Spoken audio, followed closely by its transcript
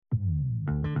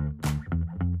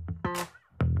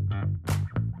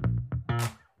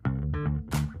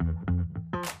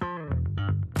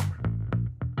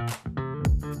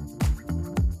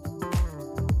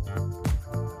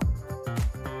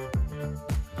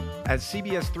As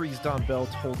CBS 3's Don Bell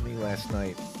told me last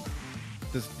night,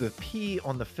 does the P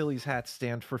on the Phillies hat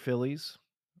stand for Phillies?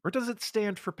 Or does it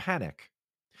stand for panic?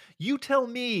 You tell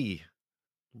me,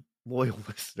 loyal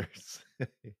listeners,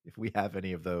 if we have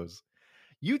any of those.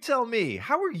 You tell me,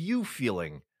 how are you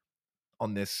feeling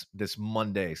on this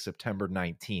Monday, September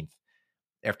 19th,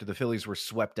 after the Phillies were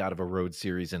swept out of a road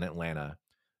series in Atlanta,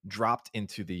 dropped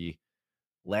into the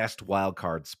last wild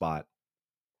card spot,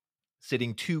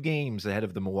 sitting 2 games ahead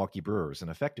of the Milwaukee Brewers, an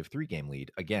effective 3-game lead,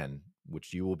 again,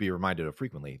 which you will be reminded of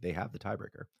frequently. They have the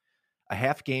tiebreaker. A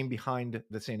half game behind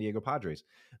the San Diego Padres.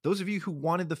 Those of you who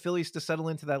wanted the Phillies to settle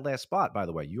into that last spot, by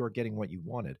the way, you are getting what you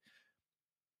wanted.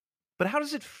 But how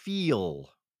does it feel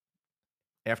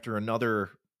after another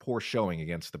poor showing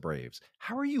against the Braves?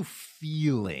 How are you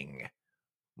feeling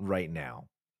right now?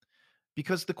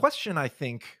 Because the question I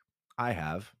think I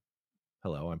have,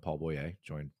 hello, I'm Paul Boyer,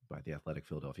 joined by the Athletic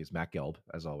Philadelphia's Matt Gelb,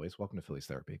 as always. Welcome to Phillies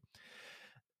Therapy.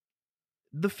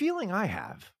 The feeling I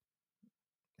have,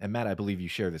 and Matt, I believe you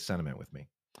share this sentiment with me,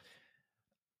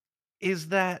 is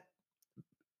that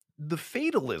the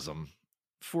fatalism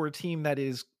for a team that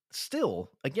is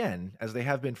still, again, as they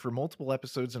have been for multiple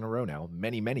episodes in a row now,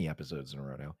 many episodes in a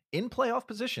row now, in playoff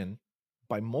position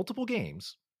by multiple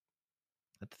games,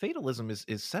 that the fatalism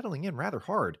is settling in rather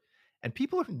hard. And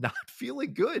people are not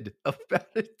feeling good about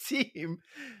a team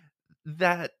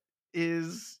that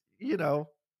is, in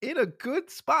a good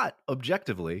spot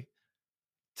objectively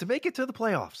to make it to the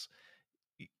playoffs.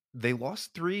 They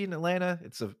lost 3 in Atlanta.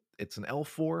 It's an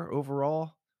L4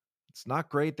 overall. It's not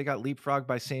great. They got leapfrogged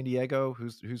by San Diego,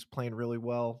 who's playing really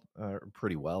well,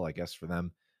 pretty well, I guess, for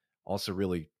them. Also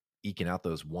really eking out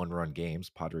those 1-run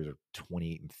games. Padres are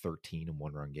 28-13 in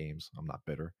 1-run games. I'm not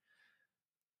bitter.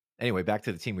 Anyway, back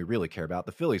to the team we really care about,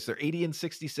 the Phillies. They're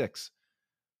 80-66.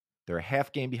 They're a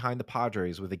half game behind the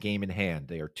Padres with a game in hand.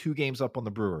 They are 2 games up on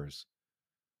the Brewers.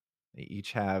 They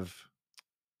each have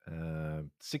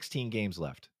 16 games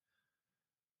left.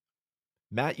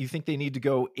 Matt, you think they need to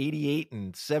go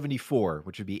 88-74,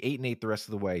 which would be 8-8 the rest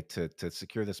of the way to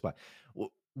secure this spot.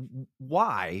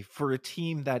 Why, for a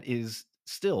team that is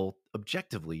still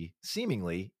objectively,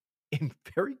 seemingly in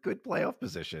very good playoff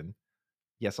position?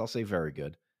 Yes, I'll say very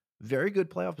good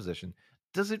playoff position.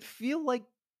 Does it feel like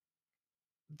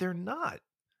they're not?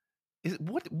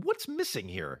 What's missing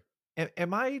here?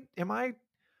 Am I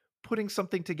putting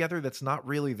something together that's not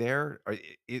really there?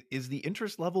 Is the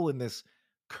interest level in this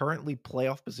currently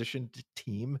playoff positioned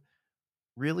team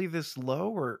really this low,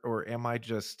 or am I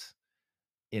just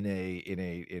in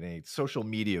a social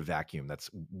media vacuum that's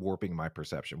warping my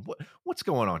perception? What's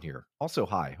going on here? Also,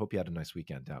 hi, hope you had a nice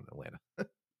weekend down in Atlanta.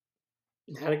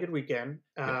 Had a good weekend.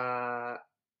 Good.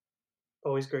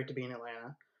 Always great to be in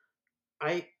Atlanta.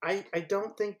 I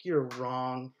don't think you're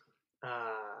wrong.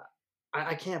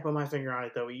 I can't put my finger on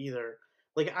it though either.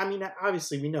 Like, I mean,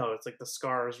 obviously we know it's like the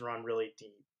scars run really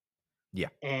deep. Yeah.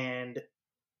 And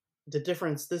the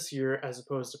difference this year as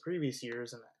opposed to previous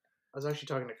years, and I was actually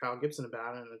talking to Kyle Gibson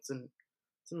about it, and it's in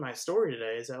my story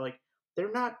today, is that like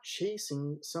they're not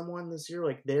chasing someone this year,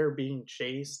 like they're being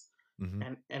chased.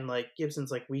 Mm-hmm. And like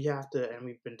Gibson's like, we have to, and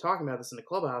we've been talking about this in the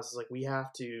clubhouse, is like we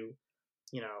have to,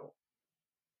 you know,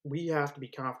 we have to be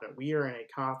confident. We are in a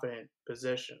confident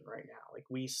position right now. Like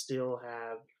we still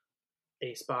have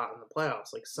a spot in the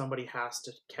playoffs. Like somebody has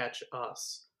to catch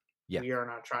us. Yeah. We are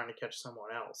not trying to catch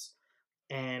someone else.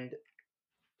 And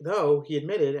though he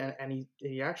admitted, and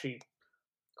he actually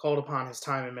called upon his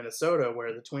time in Minnesota,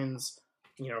 where the Twins,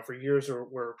 for years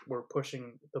were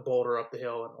pushing the boulder up the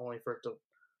hill and only for it to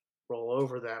roll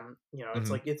over them. It's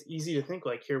Mm-hmm. like it's easy to think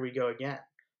like, here we go again.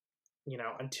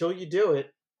 Until you do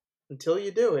it,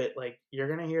 like you're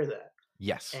gonna hear that.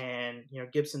 Yes. And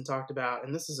Gibson talked about,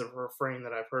 and this is a refrain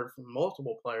that I've heard from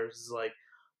multiple players, is like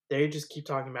they just keep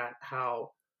talking about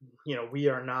how we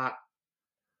are not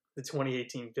the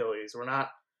 2018 Phillies, we're not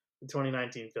the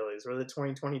 2019 Phillies, we're the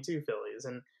 2022 Phillies,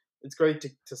 and it's great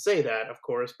to say that, of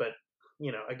course, but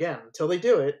again, until they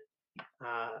do it,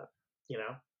 uh,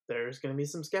 there's going to be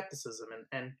some skepticism,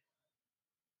 and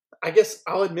I guess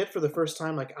I'll admit for the first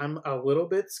time, like I'm a little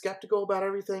bit skeptical about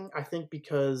everything. I think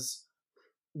because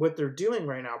what they're doing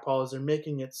right now, Paul, is they're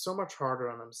making it so much harder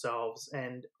on themselves.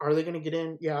 And are they going to get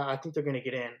in? Yeah, I think they're going to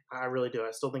get in. I really do.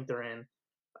 I still think they're in.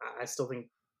 I still think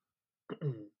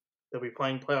they'll be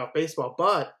playing playoff baseball.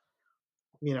 But,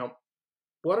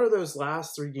 what are those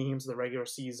last 3 games of the regular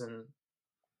season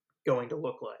going to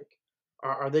look like?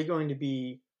 Are they going to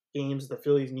be games the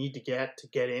Phillies need to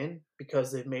get in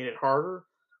because they've made it harder?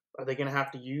 Are they going to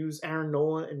have to use Aaron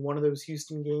Nola in one of those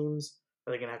Houston games?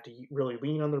 Are they going to have to really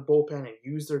lean on their bullpen and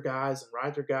use their guys and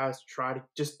ride their guys to try to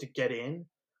just to get in?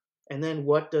 And then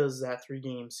what does that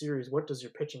 3-game series? What does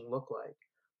your pitching look like?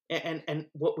 And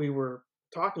what we were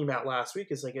talking about last week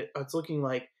is like it's looking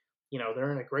like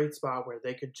they're in a great spot where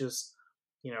they could just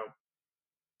you know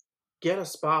get a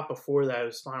spot before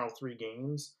those final 3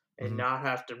 games and Hmm. not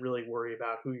have to really worry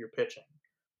about who you're pitching.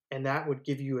 And that would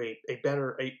give you a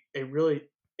better, a really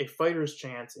a fighter's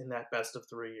chance in that best of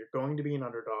 3. You're going to be an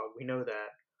underdog. We know that.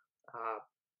 Uh,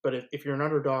 but if you're an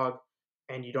underdog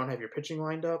and you don't have your pitching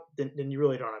lined up, then you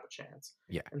really don't have a chance.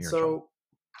 Yeah, And you're in trouble. so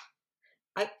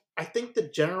I think the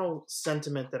general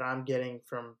sentiment that I'm getting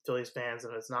from Phillies fans,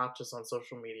 and it's not just on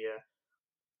social media,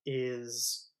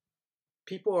 is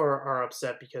people are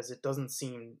upset because it doesn't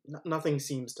seem nothing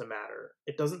seems to matter.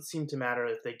 It doesn't seem to matter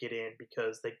if they get in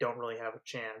because they don't really have a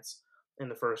chance in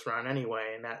the first round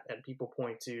anyway. And people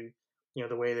point to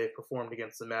the way they performed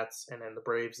against the Mets and then the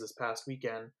Braves this past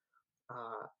weekend.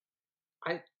 Uh,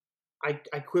 I,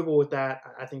 I quibble with that.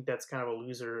 I think that's kind of a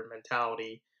loser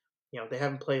mentality. They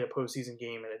haven't played a postseason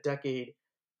game in a decade.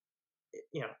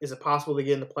 Is it possible they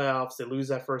get in the playoffs? They lose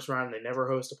that first round and they never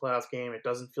host a playoff game. It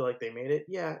doesn't feel like they made it.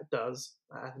 Yeah, it does.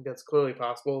 I think that's clearly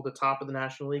possible. The top of the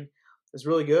National League is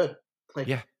really good. Like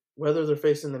Yeah. whether they're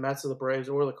facing the Mets or the Braves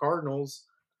or the Cardinals,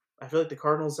 I feel like the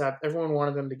Cardinals have everyone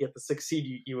wanted them to get the 6th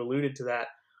seed. You alluded to that.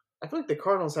 I feel like the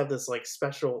Cardinals have this like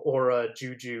special aura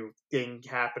juju thing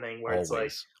happening where it's like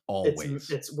Always. Always.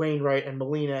 it's Wainwright and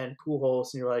Molina and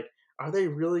Pujols, and you're like, are they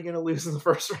really going to lose in the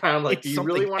first round? Like, do It's you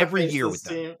really something want to every face year with this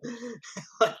them. team?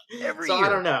 Like, Every so I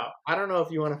don't year. know. I don't know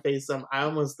if you want to face them. I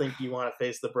almost think you want to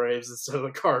face the Braves instead of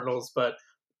the Cardinals, but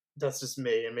that's just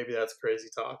me, and maybe that's crazy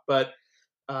talk. But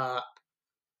uh,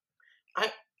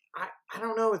 I, I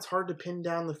don't know. It's hard to pin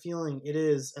down the feeling. It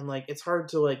is, and like it's hard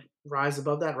to like rise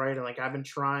above that, right? And like I've been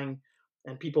trying,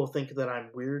 and people think that I'm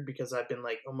weird because I've been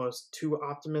like almost too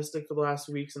optimistic for the last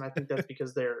weeks, and I think that's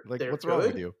because Like, they're what's wrong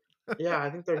with good. you? Yeah, I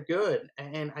think they're good,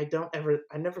 and I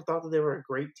never thought that they were a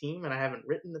great team, and I haven't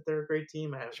written that they're a great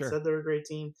team. I haven't Sure. said they're a great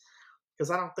team because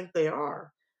I don't think they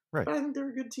are, Right. but I think they're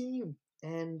a good team,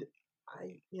 and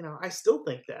I still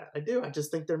think that I do. I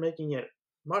just think they're making it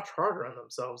much harder on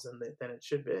themselves than it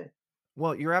should be.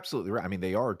 Well, you're absolutely right. I mean,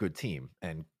 they are a good team,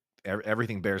 and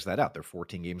everything bears that out. They're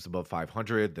 14 games above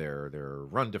 500. Their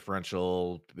run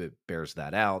differential bears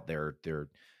that out. They're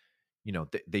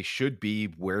they should be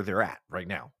where they're at right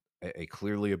now. A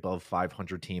clearly above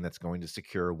 500 team that's going to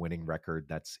secure a winning record,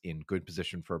 that's in good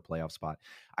position for a playoff spot.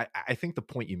 I think the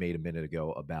point you made a minute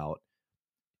ago about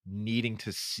needing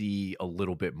to see a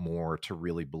little bit more to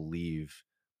really believe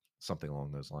something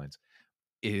along those lines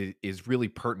is really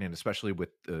pertinent, especially with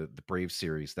the Brave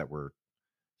series that we're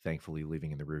thankfully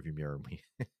leaving in the rearview mirror. We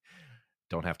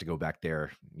don't have to go back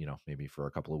there, maybe for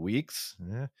a couple of weeks.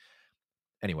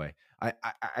 Anyway,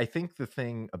 I think the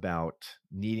thing about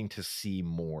needing to see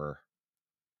more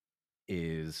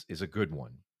is a good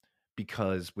one,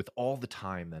 because with all the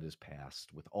time that has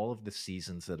passed, with all of the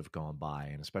seasons that have gone by,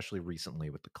 and especially recently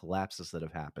with the collapses that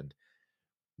have happened,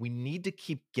 we need to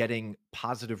keep getting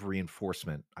positive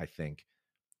reinforcement, I think,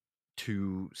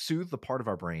 to soothe the part of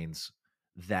our brains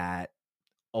that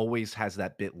always has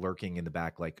that bit lurking in the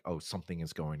back, like, oh, something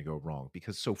is going to go wrong.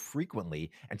 Because so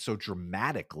frequently and so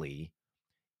dramatically,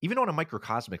 even on a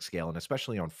microcosmic scale, and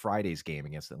especially on Friday's game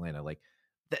against Atlanta, like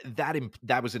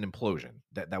that was an implosion.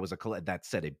 That was that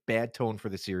set a bad tone for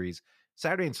the series.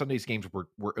 Saturday and Sunday's games were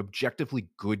objectively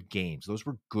good games. Those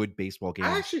were good baseball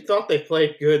I games. actually thought they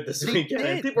played good this They weekend,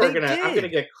 and did. people are They gonna I'm gonna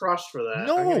did. get crushed for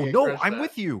that. I'm gonna No, get no, crushed for I'm that.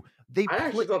 with you. They I play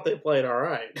actually thought they played all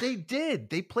right. they did.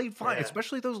 They played fine, Yeah.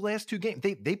 especially those last 2 games.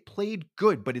 They played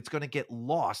good, but it's gonna get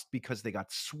lost because they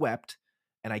got swept,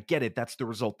 and I get it, that's the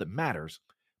result that matters.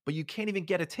 But you can't even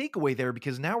get a takeaway there,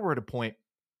 because now we're at a point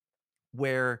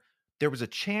where there was a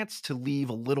chance to leave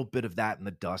a little bit of that in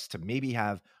the dust, to maybe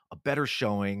have a better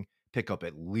showing, pick up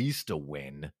at least a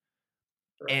win,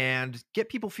 Right. and get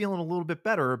people feeling a little bit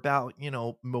better about,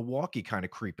 Milwaukee kind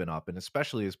of creeping up, and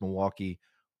especially as Milwaukee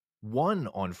won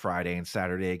on Friday and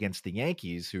Saturday against the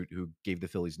Yankees, who gave the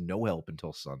Phillies no help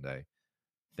until Sunday.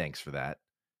 Thanks for that,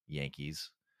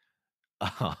 Yankees.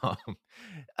 Um,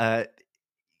 uh,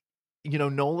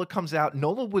 Nola comes out.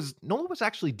 Nola was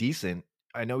actually decent.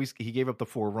 I know he gave up the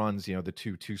 4 runs, the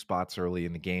two spots early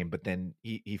in the game, but then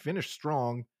he finished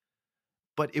strong.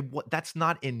 But that's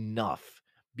not enough,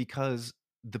 because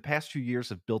the past few years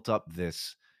have built up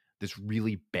this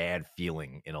really bad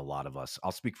feeling in a lot of us.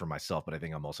 I'll speak for myself, but I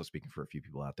think I'm also speaking for a few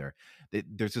people out there.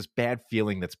 There's this bad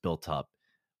feeling that's built up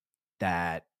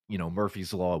that,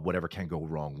 Murphy's Law, whatever can go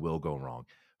wrong will go wrong.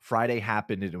 Friday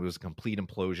happened and it was a complete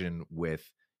implosion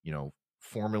with,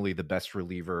 formerly the best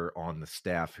reliever on the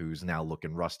staff who's now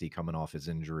looking rusty coming off his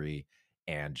injury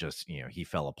and just, he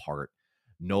fell apart.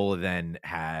 Nola then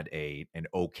had an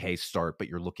okay start, but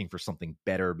you're looking for something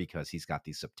better because he's got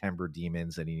these September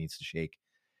demons that he needs to shake.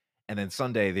 And then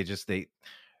Sunday, they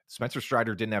Spencer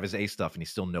Strider didn't have his A stuff, and he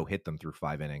still no hit them through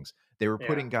 5 innings. They were Yeah.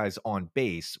 putting guys on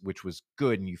base, which was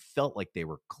good, and you felt like they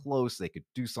were close. They could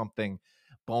do something.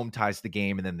 Bohm ties the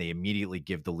game, and then they immediately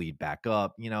give the lead back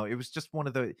up. It was just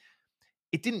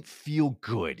it didn't feel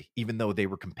good, even though they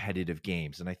were competitive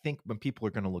games. And I think when people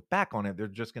are going to look back on it, they're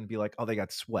just going to be like, oh, they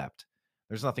got swept.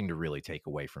 There's nothing to really take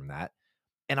away from that.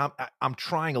 And I'm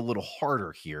trying a little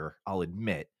harder here, I'll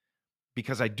admit,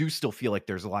 because I do still feel like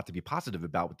there's a lot to be positive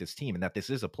about with this team and that this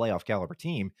is a playoff caliber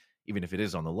team, even if it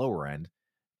is on the lower end.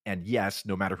 And yes,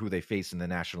 no matter who they face in the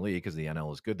National League, because the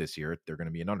NL is good this year, they're going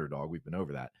to be an underdog. We've been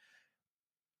over that.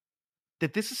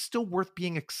 That this is still worth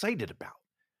being excited about.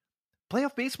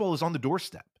 Playoff baseball is on the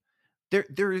doorstep.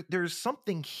 There's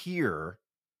something here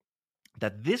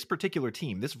that this particular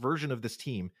team, this version of this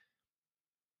team,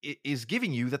 is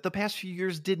giving you that the past few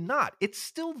years did not. It's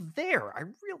still there. I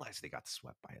realize they got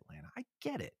swept by Atlanta. I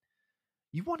get it.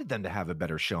 You wanted them to have a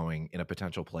better showing in a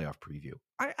potential playoff preview.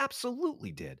 I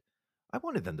absolutely did. I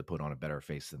wanted them to put on a better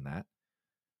face than that.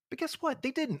 But guess what?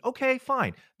 They didn't. Okay,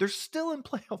 fine. They're still in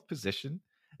playoff position.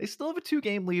 They still have a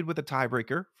 2-game lead with a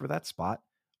tiebreaker for that spot.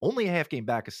 Only a half game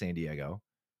back of San Diego.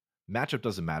 Matchup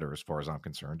doesn't matter as far as I'm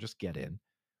concerned. Just get in.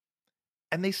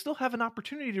 And they still have an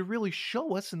opportunity to really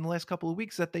show us in the last couple of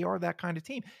weeks that they are that kind of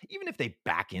team. Even if they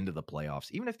back into the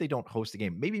playoffs, even if they don't host a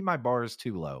game, maybe my bar is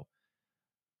too low.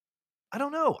 I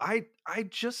don't know. I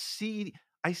just see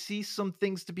some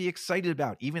things to be excited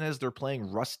about, even as they're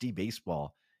playing rusty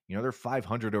baseball. They're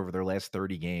 500 over their last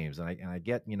 30 games. And I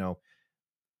get,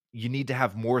 you need to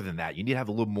have more than that. You need to have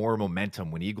a little more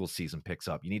momentum when Eagles season picks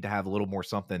up. You need to have a little more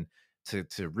something to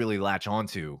really latch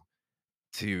onto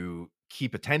to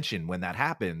keep attention when that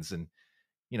happens. And,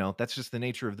 that's just the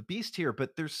nature of the beast here.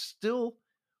 But there's still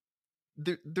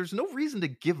there's no reason to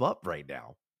give up right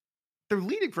now. They're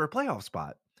leading for a playoff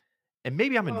spot. And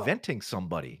maybe I'm Well, inventing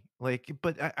somebody,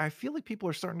 but I feel like people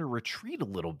are starting to retreat a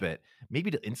little bit, maybe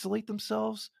to insulate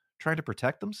themselves, trying to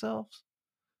protect themselves.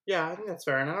 yeah, I think that's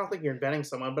fair, and I don't think you're inventing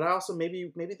someone, but I also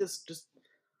maybe this just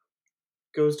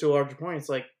goes to a larger point. It's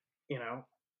like, you know,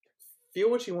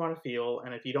 feel what you want to feel,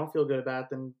 and if you don't feel good about it,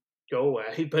 then go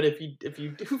away. But if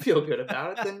you do feel good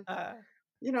about it, then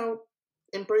you know,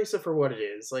 embrace it for what it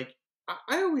is. Like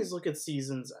I always look at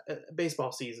seasons,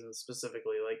 baseball seasons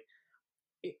specifically. Like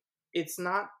it, it's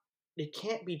not, it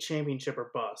can't be championship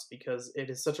or bust because it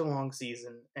is such a long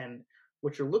season, and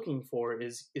what you're looking for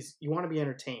is you want to be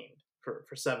entertained for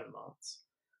 7 months,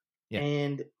 Yeah,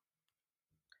 and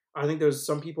I think there's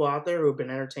some people out there who have been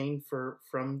entertained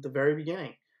from the very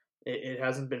beginning. It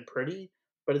hasn't been pretty,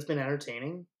 but it's been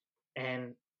entertaining,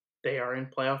 and they are in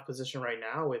playoff position right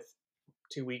now with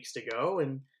 2 weeks to go.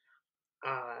 And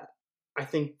uh, I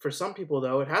think for some people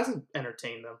though, it hasn't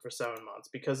entertained them for 7 months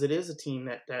because it is a team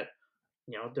that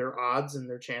their odds and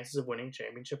their chances of winning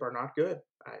championship are not good.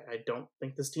 I don't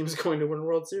think this team is going to win a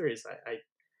World Series. I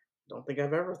don't think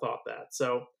I've ever thought that.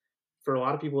 So for a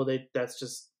lot of people, that's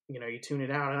just you tune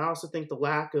it out. And I also think the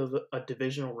lack of a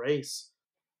divisional race,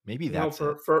 maybe that's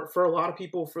it. for a lot of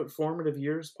people for formative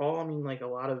years, Paul. I mean, like a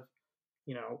lot of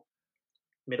you know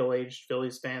middle-aged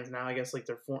Phillies fans now, I guess, like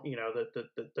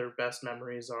their best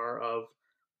memories are of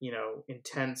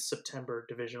intense September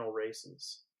divisional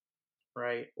races,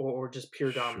 right? Or just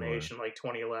pure Sure. domination like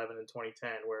 2011 and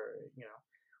 2010, where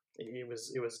it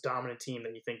was a dominant team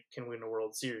that you think can win a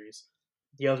World Series.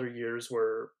 The other years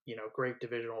were great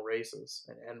divisional races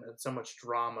and so much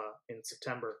drama in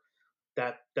September.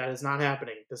 That is not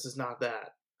happening. This is not that.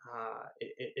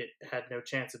 It had no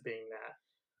chance of being that.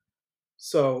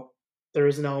 So there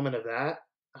is an element of that.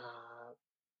 Uh,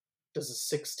 does a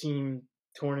 16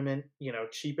 tournament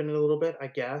cheapen it a little bit? I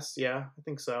guess. Yeah, I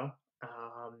think so.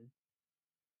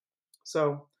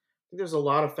 So I think there's a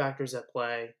lot of factors at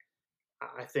play.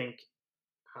 I think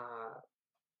uh,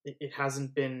 it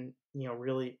hasn't been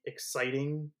really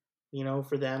exciting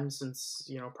for them since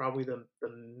probably the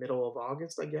middle of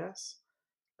August, I guess,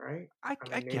 right? I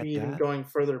I mean, maybe get even that. going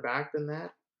further back than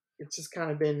that. It's just kind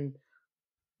of been,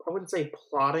 I wouldn't say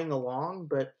plodding along,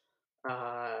 but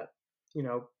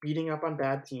beating up on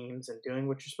bad teams and doing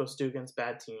what you're supposed to do against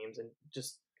bad teams,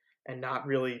 and not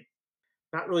really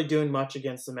not really doing much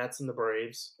against the Mets and the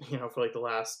Braves, for like the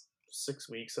last 6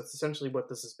 weeks. That's essentially what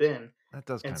this has been. That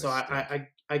does And kind of so stink.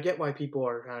 I get why people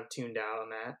are kind of tuned out on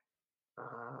that.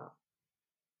 Uh,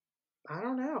 I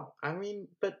don't know. I mean,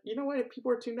 but you know what? If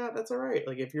people are tuned out, that's all right.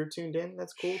 Like if you're tuned in,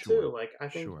 that's cool too. Sure. Like I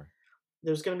think Sure.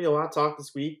 there's going to be a lot of talk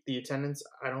this week. The attendance,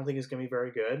 I don't think is going to be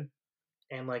very good,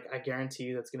 and like I guarantee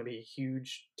you, that's going to be a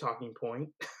huge talking point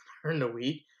during the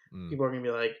week. Mm. People are going to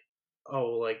be like,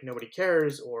 "Oh, like nobody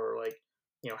cares," or like,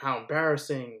 how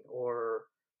embarrassing, or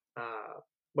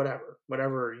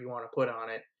whatever you want to put on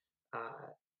it. Uh,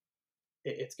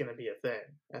 it's going to be a thing.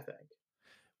 I think.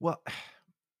 Well,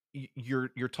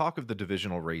 your talk of the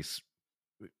divisional race,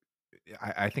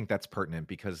 I think that's pertinent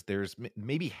because there's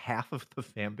maybe half of the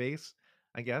fan base,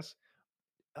 I guess,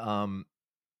 um,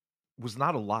 was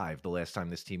not alive the last time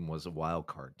this team was a wild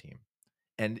card team,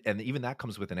 and even that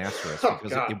comes with an asterisk Oh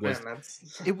because God, man,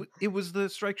 that's it was the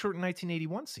strike short in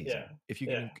 1981 season, yeah,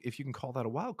 yeah, if you can call that a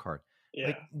wild card.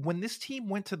 Like yeah, when this team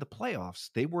went to the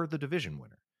playoffs, they were the division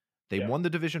winner. They yeah. won the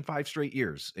division 5 straight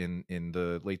years in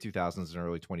the late 2000s and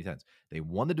early 2010s. They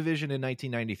won the division in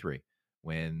 1993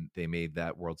 when they made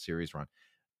that World Series run.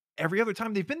 Every other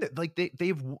time they've been there, like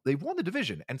they've won the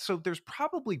division, and so there's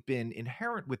probably been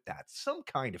inherent with that some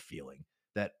kind of feeling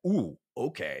that, ooh,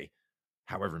 okay,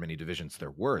 however many divisions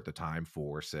there were at the time,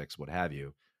 4, 6, what have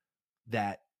you,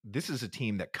 that this is a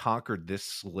team that conquered this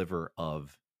sliver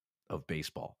of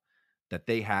baseball, that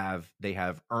they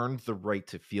have earned the right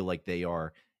to feel like they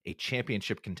are a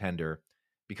championship contender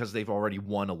because they've already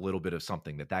won a little bit of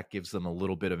something, that gives them a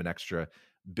little bit of an extra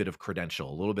bit of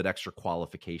credential, a little bit extra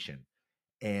qualification.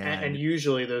 And And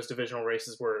usually those divisional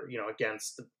races were,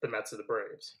 against the Mets or the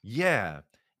Braves. yeah.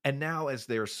 And now, as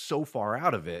they're so far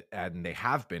out of it, and they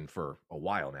have been for a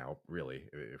while now, really,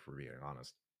 if we're being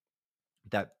honest,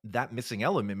 that missing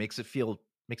element makes it feel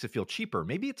cheaper.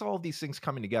 Maybe it's all of these things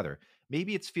coming together.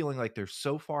 Maybe it's feeling like they're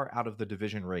so far out of the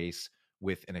division race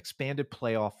with an expanded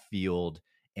playoff field,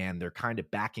 and they're kind of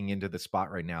backing into the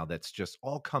spot right now that's just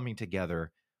all coming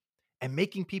together and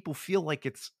making people feel like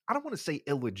it's, I don't want to say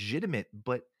illegitimate,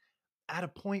 but at a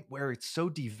point where it's so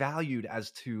devalued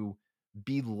as to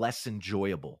be less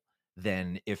enjoyable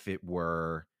than if it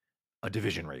were a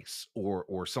division race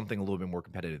or something a little bit more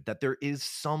competitive, that there is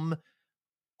some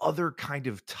other kind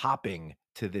of topping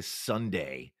to this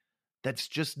Sunday that's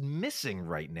just missing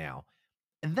right now.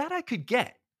 And that I could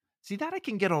get. See, that I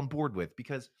can get on board with,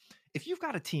 because if you've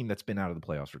got a team that's been out of the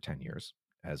playoffs for 10 years,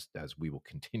 as we will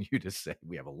continue to say,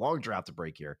 we have a long drought to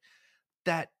break here,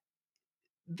 that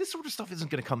this sort of stuff isn't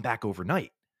going to come back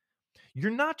overnight.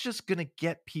 You're not just going to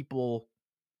get people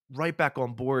right back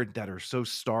on board that are so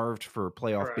starved for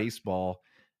playoff Correct. baseball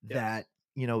Yes.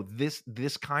 that,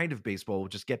 this kind of baseball will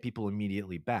just get people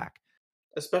immediately back.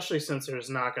 Especially since there's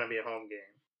not going to be a home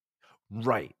game.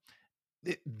 Right.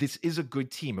 This is a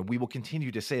good team, and we will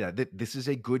continue to say that this is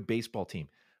a good baseball team.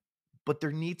 But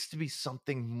there needs to be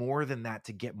something more than that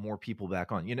to get more people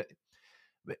back on.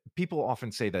 People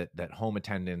often say that home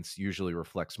attendance usually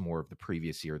reflects more of the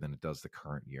previous year than it does the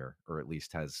current year, or at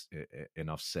least has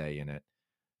enough say in it,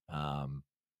 um,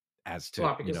 as A to,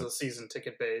 lot because of the season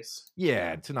ticket base.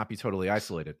 yeah, to not be totally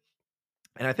isolated.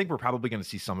 And I think we're probably going to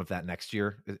see some of that next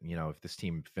year. If this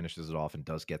team finishes it off and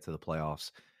does get to the playoffs,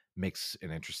 makes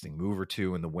an interesting move or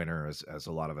two in the winter, as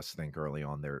a lot of us think early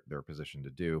on they're positioned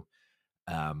to do.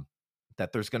 Um,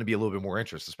 that there's going to be a little bit more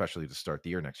interest, especially to start the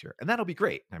year next year, and that'll be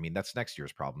great. I mean, that's next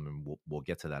year's problem, and we'll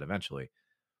get to that eventually.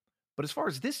 But as far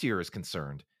as this year is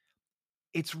concerned,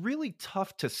 it's really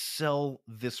tough to sell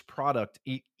this product,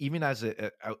 even as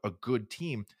a good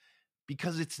team,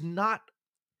 because it's not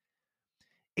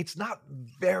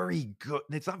very good.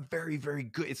 It's not very, very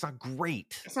good. It's not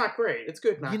great. It's not great. It's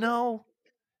good, You not great. know,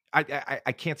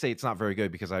 I can't say it's not very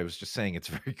good because I was just saying it's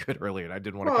very good earlier, and I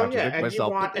didn't want to Well, yeah, contradict and you myself,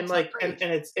 but want and it's not like great.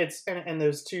 and it's and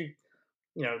those two,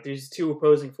 these two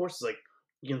opposing forces. Like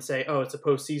you can say, oh, it's a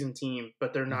postseason team,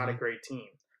 but they're not a Hmm. great team,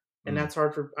 and Mm. that's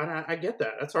hard for. I get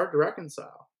that. That's hard to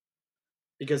reconcile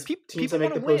because teams that People make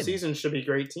want the to win. postseason should be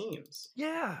great teams.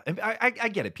 Yeah, and I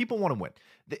get it. People want to win.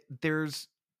 There's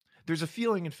a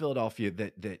feeling in Philadelphia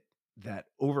that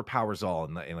overpowers all,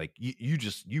 and like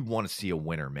you want to see a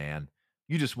winner, man.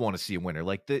 You just want to see a winner.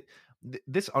 Like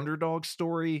this underdog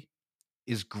story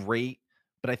is great,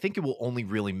 but I think it will only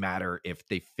really matter if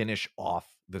they finish off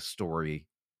the story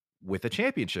with a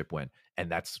championship win, and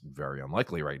that's very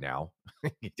unlikely right now,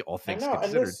 all I things know, and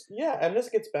considered. this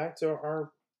gets back to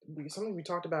something we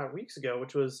talked about weeks ago,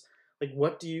 which was like,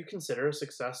 what do you consider a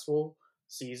successful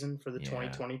season for the Yeah,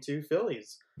 2022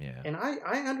 Phillies? yeah, And I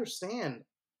understand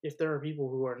if there are people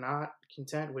who are not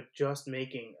content with just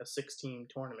making a 16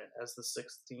 tournament as the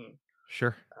sixth team.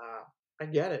 Sure. I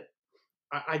get it.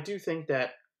 I do think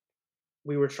that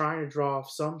we were trying to draw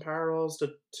some parallels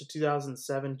to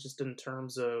 2007 just in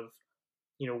terms of,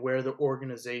 where the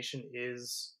organization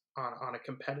is on a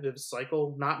competitive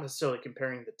cycle, not necessarily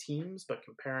comparing the teams, but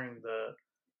comparing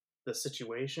the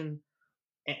situation.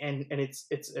 And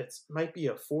it's might be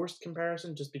a forced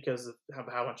comparison just because of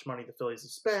how much money the Phillies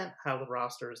have spent, how the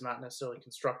roster is not necessarily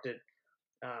constructed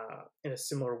in a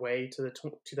similar way to the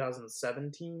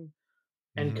 2017,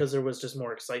 and Mhm. because there was just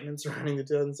more excitement surrounding the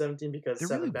 2017 because There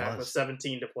really 7 back with was.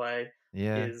 17 to play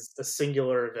Yeah. is a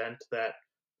singular event that,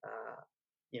 uh,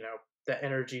 you know, the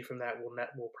energy from that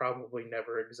will probably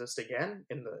never exist again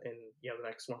in the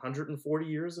next 140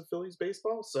 years of Phillies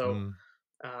baseball. So, Mm.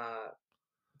 uh,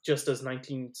 just as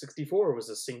 1964 was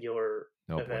a singular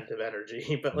Oh boy. event of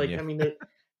energy, but like, Yeah. I mean,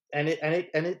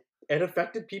 it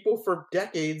affected people for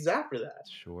decades after that.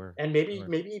 Sure. And Sure.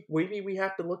 maybe we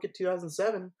have to look at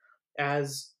 2007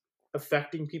 as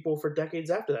affecting people for decades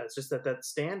after that. It's just that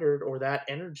standard or that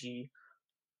energy,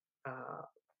 uh,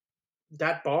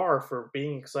 that bar for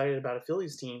being excited about a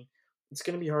Phillies team, it's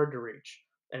going to be hard to reach.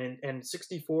 And in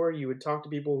 64, you would talk to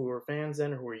people who were fans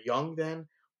then or who were young then,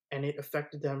 and it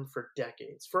affected them for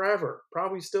decades, forever.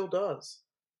 Probably still does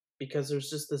because there's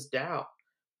just this doubt.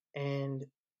 And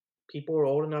people are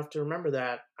old enough to remember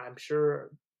that. I'm sure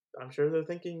they're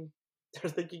thinking they're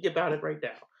thinking about it right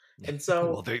now. And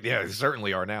Well, so they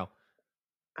certainly are now.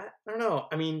 I don't know.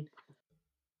 I mean,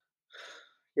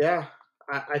 yeah,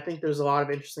 I think there's a lot of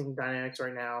interesting dynamics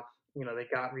right now. They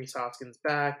got Reese Hoskins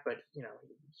back, but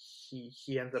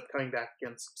he ends up coming back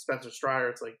against Spencer Strider.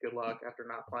 It's like good luck after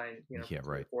not playing for Yeah, three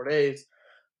or right. 4 days.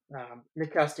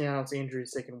 Nick Castellanos' injury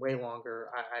is taking way longer.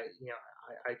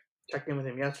 I checked in with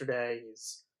him yesterday.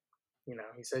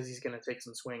 He says he's going to take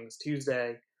some swings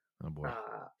Tuesday. Oh boy.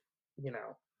 Uh, you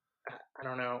know, I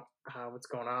don't know what's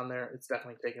going on there. It's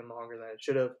definitely taken longer than it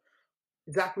should have.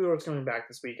 Zach Wheeler's coming back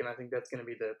this week, and I think that's going to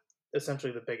be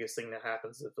essentially the biggest thing that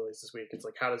happens to the Phillies this week. It's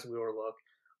like, how does Wheeler look?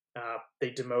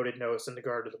 They demoted Noah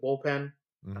Syndergaard to the bullpen.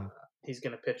 Mhm. He's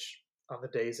going to pitch on the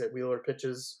days that Wheeler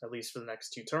pitches, at least for the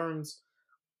next two turns.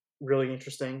 Really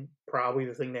interesting. Probably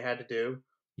the thing they had to do.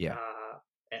 Yeah. Uh,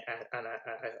 and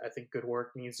I think good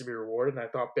work needs to be rewarded. And I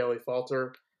thought Bailey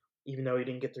Falter, even though he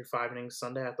didn't get through 5 innings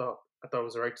Sunday, I thought it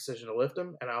was the right decision to lift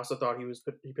him. And I also thought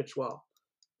he pitched well.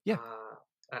 Yeah. Uh,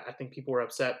 I think people were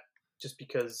upset just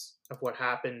because of what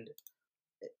happened.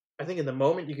 I think in the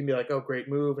moment you can be like, "Oh, great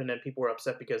move," and then people were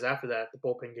upset because after that the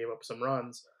bullpen gave up some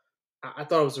runs. I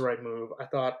thought it was the right move. I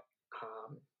thought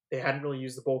they hadn't really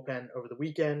used the bullpen over the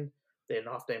weekend. They had an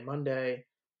off day Monday.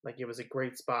 Like it was a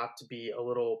great spot to be a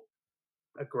little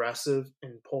aggressive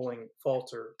in pulling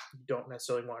Falter. You don't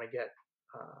necessarily want to get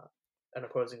uh, an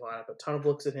opposing lineup a ton of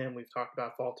looks at him. We've talked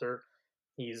about Falter.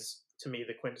 He's to me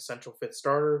the quintessential fifth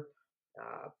starter.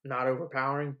 Not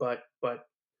overpowering, but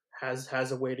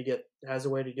has a way to get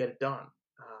it done.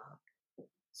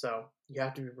 So you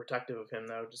have to be protective of him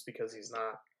though, just because he's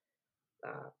not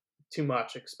uh, too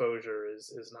much exposure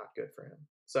is not good for him.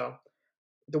 So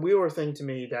the Wheeler thing to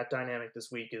me, that dynamic this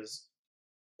week is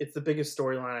it's the biggest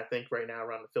storyline I think right now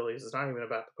around the Phillies. It's not even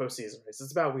about the postseason race;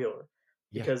 it's about Wheeler.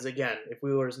 Yeah. Because again, if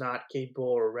Wheeler is not capable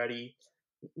or ready,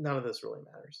 none of this really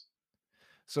matters.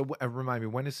 So, remind me,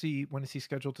 when is he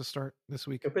scheduled to start this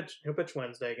week? He'll pitch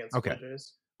Wednesday against the Blue Okay.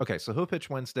 Jays. Okay, so he'll pitch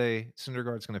Wednesday.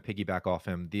 Syndergaard's gonna piggyback off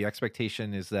him. The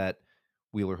expectation is that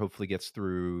Wheeler hopefully gets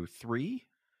through 3,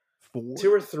 Two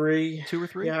 4, or three, 2 or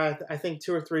 3? yeah, I think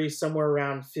two or three, somewhere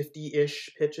around 50-ish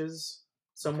pitches,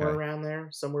 somewhere Okay. around there,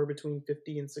 somewhere between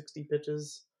 50 and 60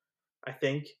 pitches. I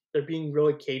think they're being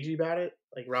really cagey about it.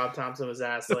 Like Rob Thompson was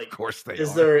asked, Of like, course they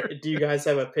 "Is are. there? Do you guys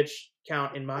have a pitch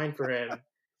count in mind for him?"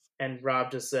 And Rob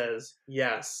just says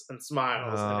yes and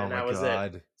smiles, and then Oh my that was it.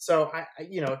 god. So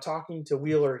talking to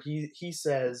Wheeler, he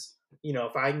says,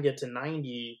 if I can get to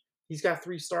 90, he's got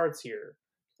 3 starts here,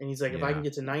 and he's like, if I can Yeah.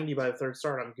 get to 90 by the third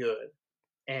start, I'm good.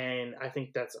 And I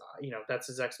think that's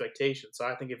his expectation. So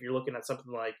I think if you're looking at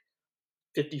something like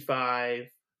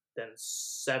 55, then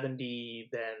 70,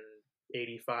 then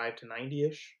 85 to 90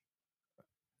 ish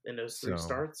in those three So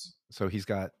starts.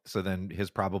 so then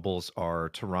his probables are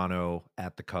Toronto,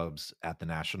 at the Cubs, at the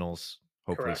Nationals,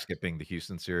 hopefully Correct. skipping the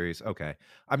Houston series. Okay.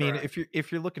 I mean, Correct.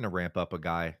 if you're looking to ramp up a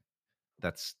guy,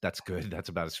 that's good. That's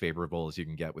about as favorable as you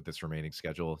can get with this remaining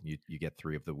schedule. You get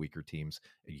 3 of the weaker teams.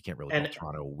 You can't really call And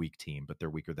Toronto a weak team, but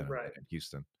they're weaker than right.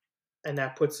 Houston. And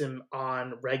that puts him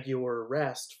on regular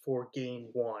rest for game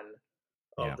one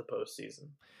of Yeah. the postseason.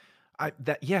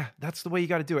 That's the way you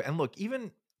got to do it. And look,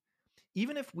 even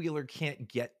if Wheeler can't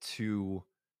get to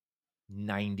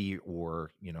 90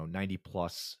 or, 90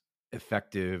 plus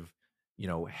effective,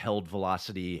 held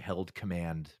velocity, held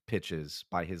command pitches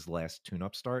by his last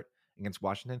tune-up start against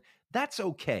Washington, that's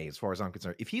okay as far as I'm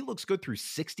concerned. If he looks good through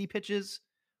 60 pitches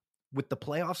with the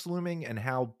playoffs looming and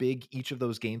how big each of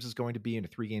those games is going to be in a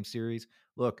 3-game series,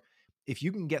 look, if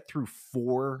you can get through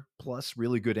 4 plus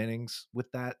really good innings with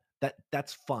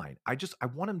that's fine. I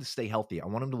want him to stay healthy. I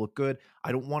want him to look good.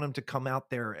 I don't want him to come out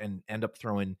there and end up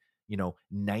throwing,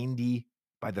 90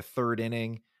 by the 3rd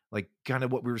inning, like kind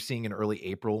of what we were seeing in early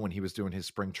April when he was doing his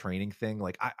spring training thing.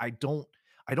 Like I don't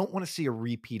want to see a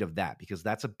repeat of that because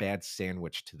that's a bad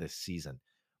sandwich to this season.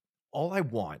 All I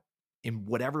want in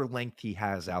whatever length he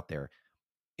has out there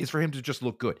is for him to just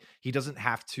look good. He doesn't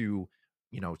have to,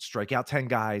 strike out 10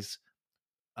 guys.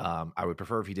 I would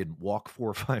prefer if he didn't walk 4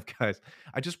 or 5 guys.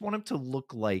 I just want him to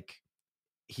look like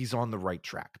he's on the right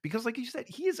track because, like you said,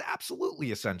 he is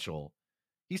absolutely essential.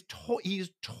 He's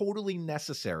totally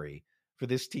necessary for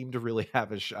this team to really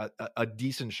have a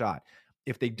decent shot.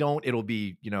 If they don't, it'll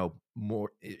be,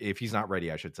 more if he's not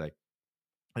ready, I should say.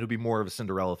 It'll be more of a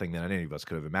Cinderella thing than any of us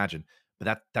could have imagined.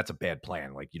 But that's a bad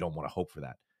plan. Like you don't want to hope for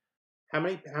that. How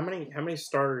many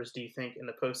starters do you think in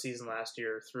the postseason last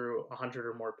year threw 100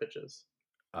 or more pitches?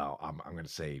 Oh, I'm going to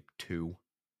say 2.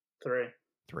 3.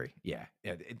 3. Yeah.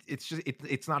 It's just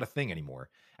it's not a thing anymore.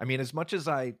 I mean, as much as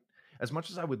I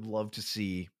would love to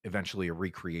see eventually a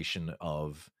recreation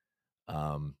of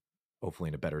hopefully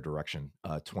in a better direction,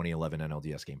 2011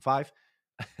 NLDS Game 5.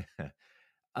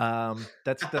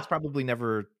 That's probably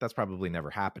never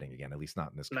happening again, at least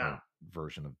not in this No. current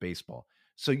version of baseball.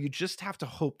 So you just have to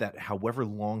hope that however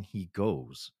long he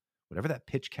goes, whatever that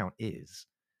pitch count is,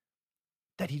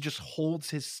 that he just holds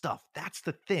his stuff. That's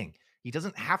the thing. He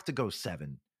doesn't have to go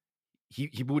 7.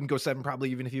 He wouldn't go 7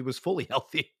 probably even if he was fully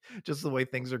healthy, just the way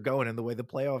things are going and the way the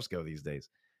playoffs go these days.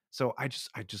 So I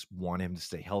just want him to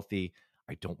stay healthy.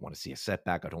 I don't want to see a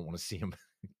setback. I don't want to see him,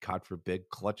 God forbid,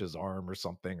 clutch his arm or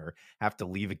something, or have to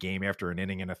leave a game after an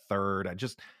inning and a third. I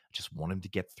just want him to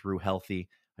get through healthy.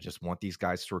 I just want these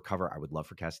guys to recover. I would love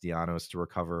for Castellanos to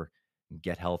recover and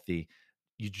get healthy.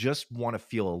 You just want to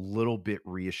feel a little bit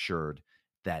reassured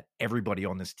that everybody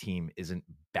on this team isn't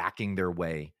backing their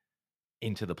way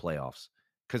into the playoffs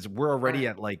because we're already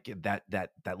I, at like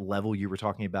that level you were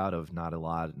talking about of not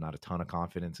a ton of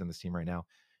confidence in this team right now.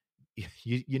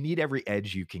 You need every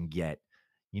edge you can get.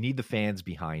 You need the fans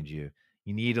behind you.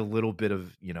 You need a little bit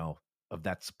of, of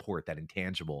that support, that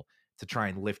intangible to try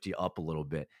and lift you up a little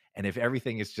bit. And if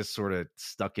everything is just sort of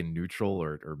stuck in neutral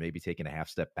or maybe taking a half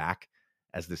step back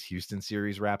as this Houston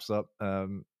series wraps up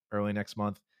early next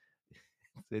month,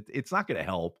 it's not going to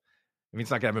help. I mean,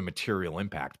 it's not going to have a material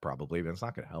impact probably, but it's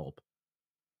not going to help.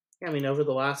 I mean, over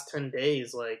the last 10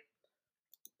 days, like,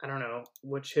 I don't know,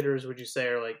 which hitters would you say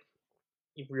are like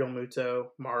Real Muto,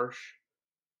 Marsh?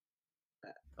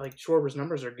 Like, Schwarber's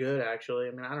numbers are good, actually.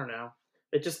 I mean, I don't know.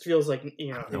 It just feels like, I don't know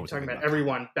you're what to talking think about about Kyle.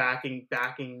 everyone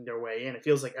backing their way in. It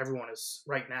feels like everyone is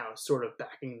right now sort of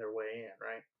backing their way in,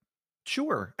 right?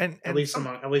 Sure. And At and least some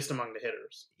among the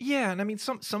hitters. yeah, and I mean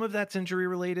some of that's injury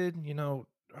related.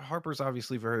 Harper's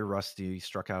obviously very rusty. He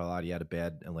struck out a lot. He had a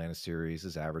bad Atlanta series.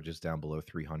 His average is down below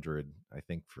 300, I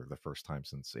think, for the first time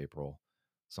since April,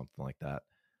 something like that.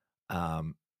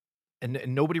 Um, and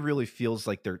nobody really feels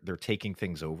like they're taking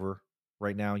things over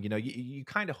right now. You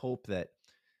kind of hope that,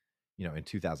 in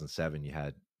 2007 you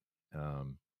had,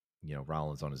 um,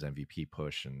 Rollins on his MVP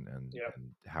push Yeah.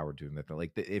 and Howard doing that.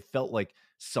 Like it felt like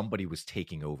somebody was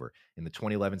taking over in the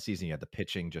 2011 season. You had the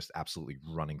pitching just absolutely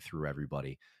running through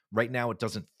everybody. Right now, it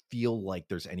doesn't feel like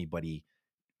there's anybody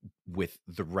with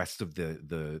the rest of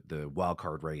the wild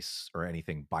card race or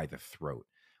anything by the throat.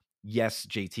 Yes,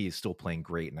 JT is still playing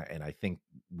great, and I think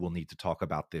we'll need to talk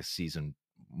about this season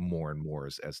more and more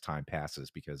as time passes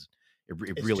because it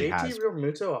Is really JT has. Real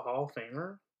Muto a Hall of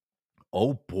Famer?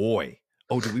 Oh boy.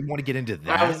 Oh, do we want to get into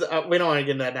I that? was. We don't want to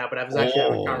get into that now, but I was actually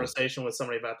having a Oh, conversation with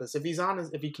somebody about this. If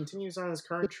he continues on his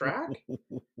current track,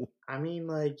 I mean,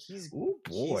 like oh he's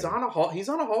boy. on a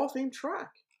Hall of Fame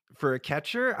track. For a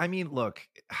catcher, I mean, look,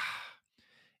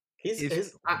 He's if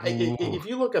his. ooh, If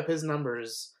you look up his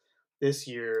numbers this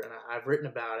year, and I've written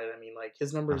about it. I mean, like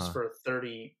his numbers uh-huh. for a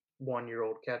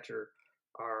 31-year-old catcher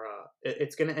are.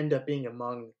 It's going to end up being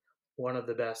among one of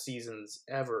the best seasons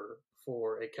ever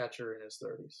for a catcher in his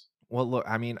 30s. Well, look,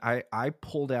 I mean, I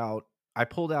pulled out the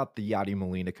Yadi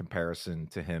Molina comparison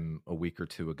to him a week or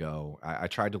two ago. I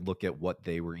tried to look at what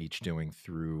they were each doing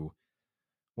through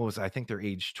what was it? I think they're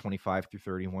age 25 through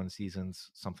 31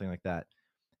 seasons, something like that.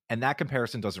 And that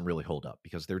comparison doesn't really hold up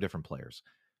because they're different players.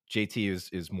 JT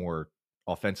is more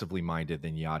offensively minded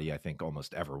than Yachty, I think,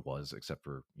 almost ever was, except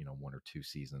for 1 or 2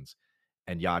 seasons.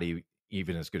 And Yachty,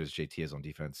 even as good as JT is on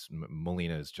defense,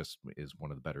 Molina is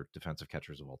one of the better defensive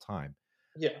catchers of all time.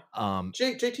 Yeah. Um,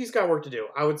 JT's got work to do.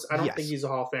 I don't think yes, he's a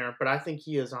Hall of Famer, but I think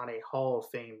he is on a Hall of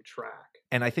Fame track.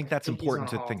 and I think I that's think he's on important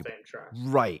a to Hall think of about. Fame track.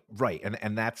 Right, right,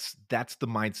 and that's the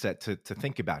mindset to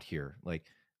think about here. Like,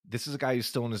 this is a guy who's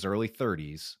still in his early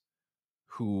 30s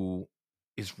who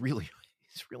is really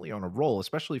he's really on a roll,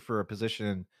 especially for a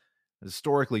position that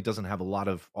historically doesn't have a lot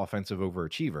of offensive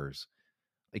overachievers.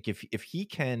 Like, if he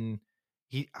can,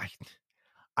 he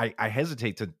I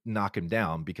hesitate to knock him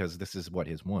down because this is what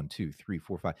his one, two, three,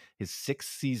 four, five, his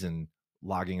sixth season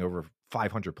logging over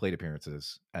 500 plate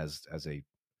appearances as a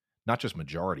not just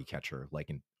majority catcher, like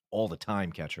an all the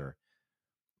time catcher.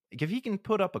 Like, if he can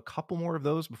put up a couple more of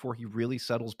those before he really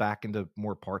settles back into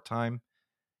more part time,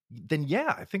 then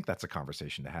yeah, I think that's a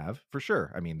conversation to have for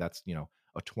sure. I mean, that's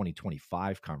a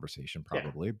 2025 conversation Yeah.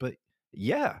 probably, but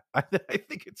yeah, I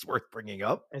think it's worth bringing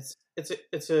up. It's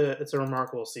a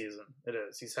remarkable season. It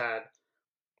is. He's had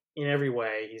in every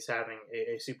way. He's having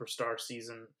a superstar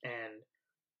season, and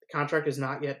the contract is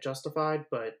not yet justified.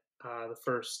 But the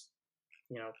first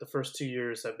 2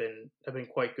 years have been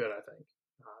quite good. I think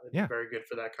they've been Yeah, very good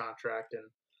for that contract, and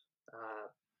uh,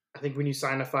 I think when you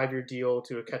sign a 5 year deal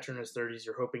to a catcher in his 30s,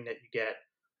 you're hoping that you get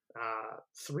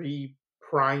 3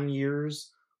 prime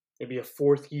years, maybe a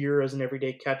fourth year as an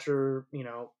everyday catcher.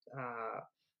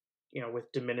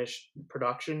 With diminished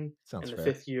production. sounds And the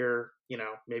fair. fifth year,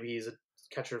 maybe he's a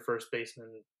catcher, first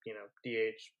baseman, DH, I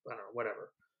don't know,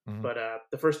 whatever. Mhm. But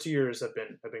the first 2 years have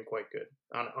been quite good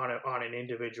on an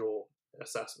individual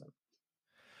assessment.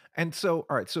 And so,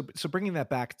 all right, so bringing that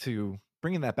back to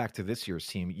this year's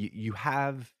team, you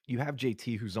have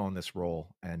JT who's on this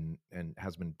role and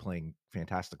has been playing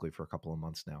fantastically for a couple of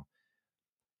months now.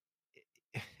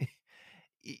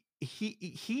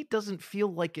 He doesn't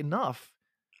feel like enough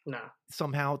No,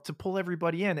 somehow to pull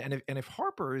everybody in. And if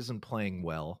Harper isn't playing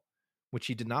well, which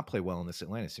he did not play well in this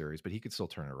Atlanta series, but he could still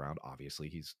turn it around. Obviously,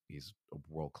 he's a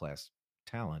world class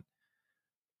talent.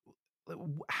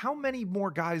 How many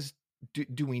more guys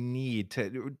do we need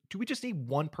to? Do we just need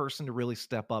one person to really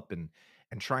step up and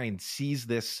try and seize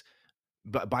this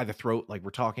by the throat, like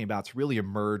we're talking about, to really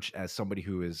emerge as somebody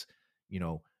who is, you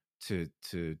know, to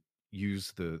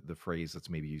use the phrase that's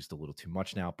maybe used a little too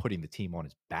much now, putting the team on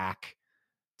his back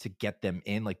to get them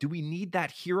in? Like, do we need that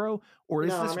hero, or is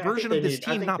no. this I mean, I think version they of this need.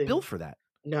 I team think not they built for that?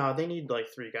 no. They need like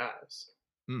three guys.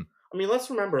 Hmm. I mean, let's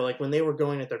remember, like when they were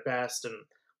going at their best, and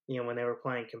when they were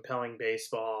playing compelling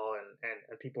baseball,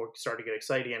 and people started to get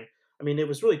excited. And I mean, it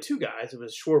was really two guys. It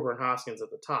was Schwarber and Hoskins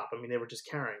at the top. I mean, they were just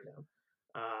carrying them,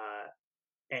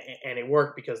 and it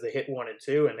worked because they hit one and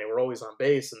two, and they were always on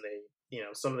base. And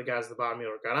some of the guys at the bottom of the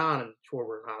order got on, and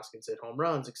Schwarber and Hoskins hit home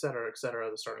runs, et cetera, et cetera.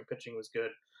 The starting pitching was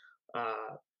good.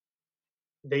 Uh,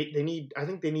 they need. I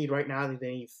think they need right now.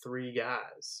 They need three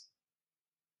guys.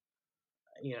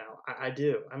 I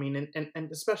do. I mean,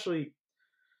 and especially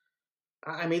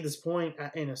I made this point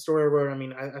in a story I wrote. I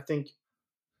mean, I think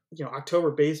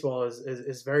October baseball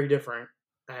is very different,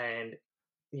 and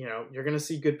you're going to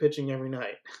see good pitching every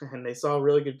night, and they saw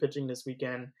really good pitching this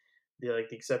weekend. The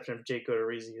exception of Jake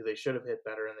Odorizzi, who they should have hit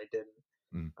better and they didn't.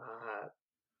 Mm.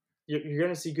 You're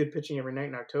going to see good pitching every night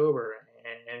in October,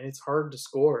 and it's hard to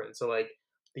score. And so, like,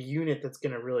 the unit that's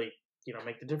going to really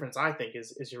make the difference, I think,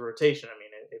 is your rotation. I mean,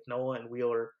 if Nola and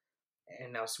Wheeler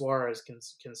and now Suarez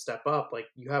can step up, like,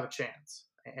 you have a chance.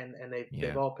 And they've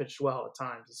Yeah, all pitched well at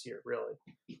times this year, really.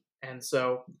 And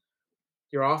so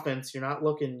your offense, you're not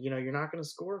going to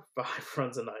score 5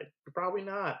 runs a night. You're probably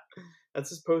not. That's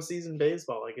just postseason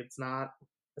baseball. Like, it's not,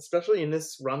 especially in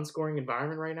this run scoring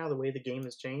environment right now, the way the game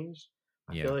has changed.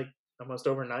 I feel yeah. like almost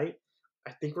overnight,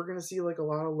 I think we're going to see like a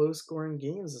lot of low scoring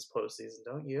games this postseason,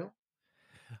 don't you?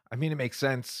 I mean, it makes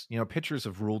sense. Pitchers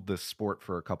have ruled this sport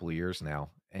for a couple of years now,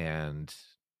 and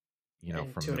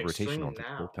And from to an the rotation on extreme through the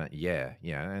now. bullpen. Yeah,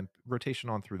 yeah, and rotation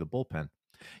on through the bullpen.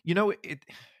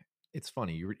 It's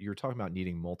funny. You were talking about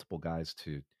needing multiple guys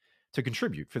to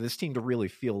contribute for this team to really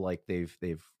feel like they've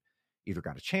either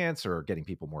got a chance or getting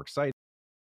people more excited.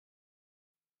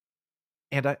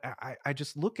 And I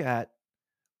just look at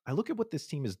what this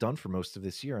team has done for most of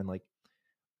this year, and like,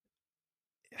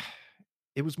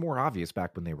 it was more obvious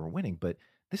back when they were winning, but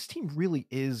this team really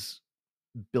is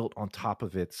built on top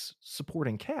of its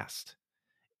supporting cast,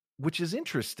 which is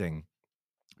interesting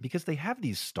because they have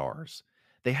these stars.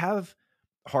 They have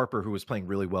Harper, who was playing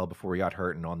really well before he got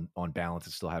hurt, and on balance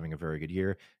is still having a very good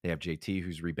year. They have JT,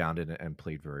 who's rebounded and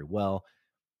played very well.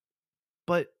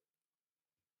 But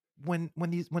when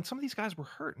some of these guys were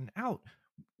hurt and out,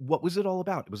 what was it all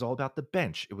about? It was all about the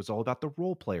bench. It was all about the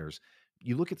role players.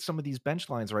 you look at some of these bench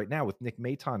lines right now with Nick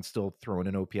Maton still throwing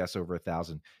an OPS over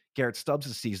 1,000. Garrett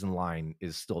Stubbs' season line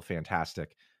is still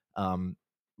fantastic.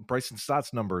 Bryson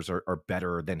Stott's numbers are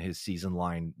better than his season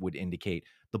line would indicate.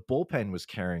 The bullpen was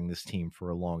carrying this team for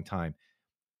a long time.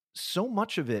 So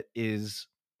much of it is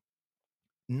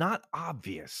not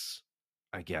obvious,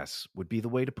 I guess, would be the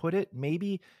way to put it.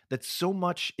 Maybe that so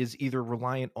much is either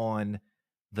reliant on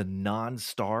the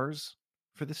non-stars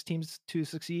for this team to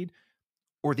succeed,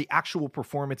 or the actual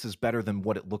performance is better than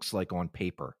what it looks like on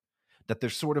paper. That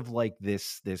there's sort of like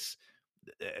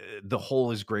the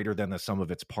whole is greater than the sum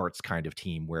of its parts kind of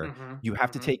team, where you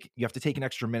have to take an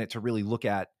extra minute to really look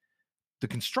at the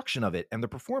construction of it and the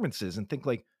performances and think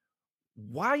like,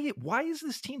 why is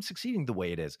this team succeeding the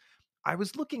way it is? I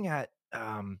was looking at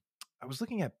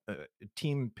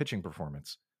team pitching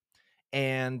performance,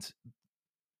 and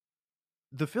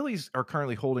the Phillies are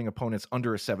currently holding opponents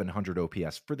under a 700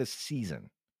 OPS for the season.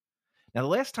 Now, the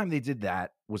last time they did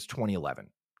that was 2011.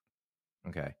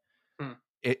 Okay. Hmm.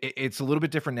 It's a little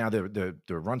bit different now. The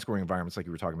run scoring environments, like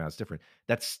you were talking about, is different.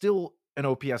 That's still an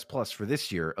OPS plus for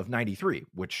this year of 93,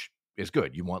 which is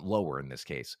good. You want lower in this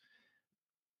case.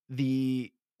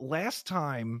 The last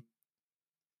time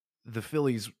the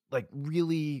Phillies like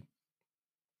really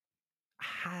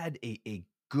had a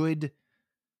good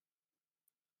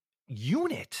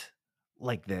unit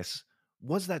like this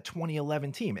was that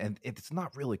 2011 team, and it's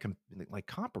not really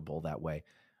comparable that way.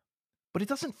 But it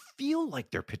doesn't feel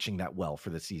like they're pitching that well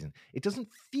for the season. It doesn't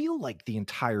feel like the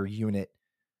entire unit,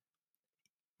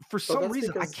 for some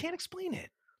reason, I can't explain it.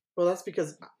 Well, that's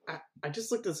because I just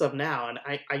looked this up now, and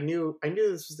I knew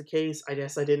this was the case. I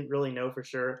guess I didn't really know for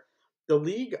sure. The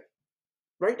league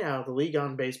right now, the league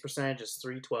on base percentage is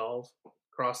 312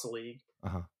 across the league.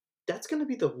 That's going to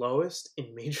be the lowest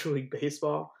in Major League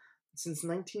Baseball since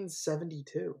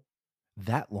 1972.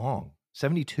 That long?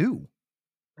 72?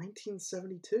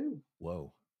 1972.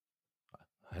 Whoa.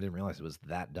 I didn't realize it was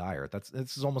that dire.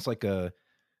 This is almost like a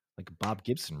Bob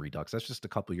Gibson redux. That's just a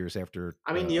couple years after.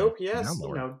 I mean, the OPS,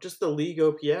 just the league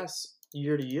OPS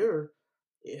year to year,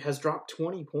 it has dropped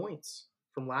 20 points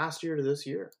from last year to this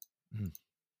year.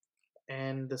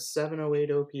 And the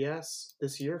 708 OPS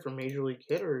this year for Major League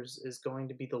hitters is going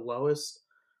to be the lowest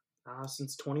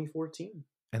since 2014.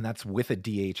 And that's with a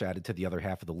DH added to the other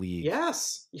half of the league.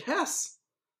 Yes.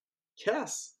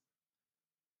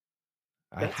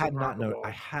 I had not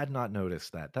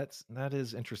noticed that. That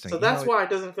is interesting. So that's why it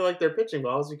doesn't feel like they're pitching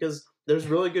well, is because there's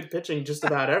really good pitching just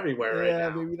about everywhere right now. Yeah,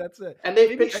 maybe that's it. And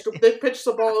they've pitched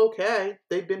the ball okay.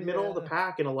 They've been middle of the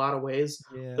pack in a lot of ways.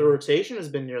 Yeah. The rotation has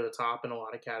been near the top in a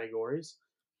lot of categories,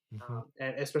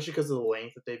 and especially because of the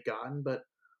length that they've gotten. But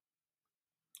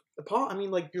Paul, I mean,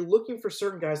 like, you're looking for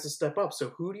certain guys to step up.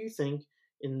 So who do you think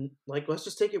let's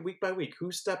just take it week by week.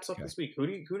 Who steps up this week? Who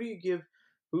do you give?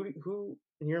 Who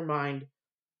in your mind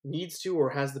needs to or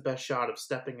has the best shot of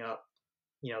stepping up,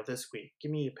 this week?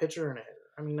 Give me a pitcher and a hitter.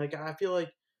 I mean, like, I feel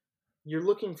like you're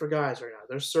looking for guys right now.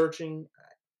 They're searching.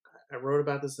 I wrote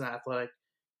about this in Athletic.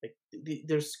 Like,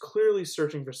 they're clearly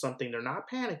searching for something. They're not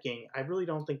panicking. I really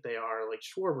don't think they are. Like,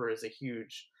 Schwarber is a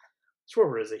huge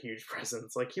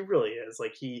presence. Like, he really is.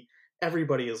 Like,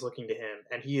 everybody is looking to him,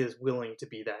 and he is willing to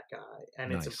be that guy.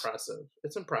 And It's impressive.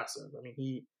 It's impressive. I mean,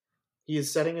 he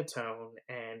is setting a tone,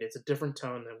 and it's a different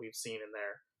tone than we've seen in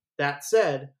there. That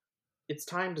said, it's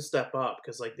time to step up,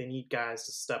 because like they need guys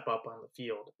to step up on the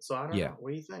field. So I don't know.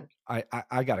 What do you think?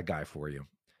 I got a guy for you.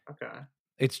 Okay.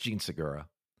 It's Jean Segura.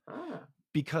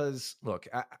 Because look,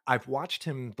 I've watched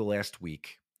him the last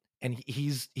week, and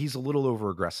he's a little over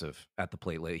aggressive at the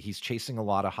plate lately. He's chasing a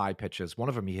lot of high pitches. One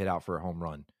of them he hit out for a home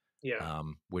run. Yeah.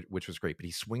 Which was great, but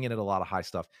he's swinging at a lot of high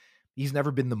stuff. He's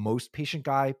never been the most patient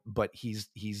guy, but he's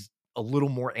a little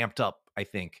more amped up, I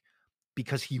think,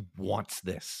 because he wants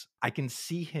this. I can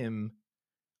see him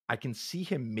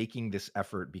making this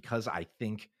effort because I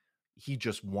think he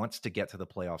just wants to get to the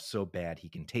playoffs so bad. He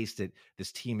can taste it.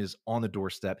 This team is on the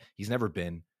doorstep. He's never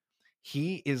been.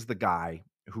 He is the guy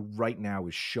who right now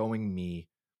is showing me,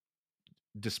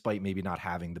 despite maybe not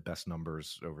having the best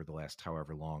numbers over the last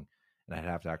however long, and I'd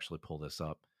have to actually pull this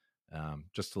up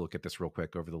just to look at this real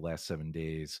quick over the last 7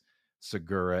 days.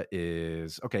 Segura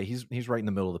is okay. He's right in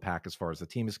the middle of the pack as far as the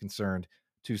team is concerned.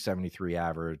 273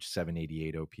 average,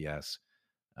 788 OPS.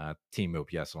 Team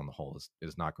OPS on the whole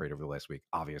is not great over the last week,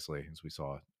 obviously, as we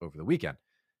saw over the weekend.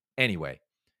 Anyway,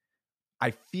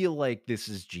 I feel like this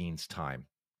is Gene's time.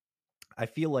 I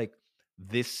feel like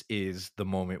this is the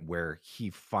moment where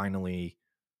he finally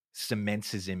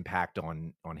cements his impact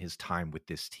on his time with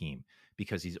this team,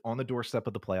 because he's on the doorstep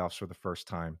of the playoffs for the first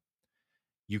time.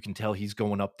 You can tell he's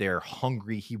going up there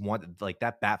hungry. He wanted like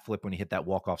that bat flip when he hit that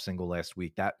walk-off single last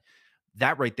week.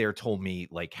 That right there told me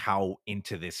like how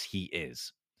into this he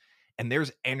is. And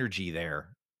there's energy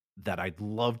there that I'd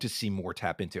love to see more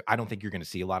tap into. I don't think you're going to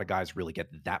see a lot of guys really get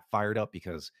that fired up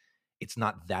because it's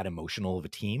not that emotional of a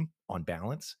team on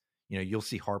balance. You know, you'll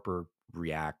see Harper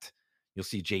react. You'll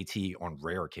see JT on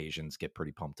rare occasions get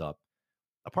pretty pumped up.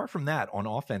 Apart from that, on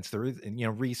offense, there is, and, you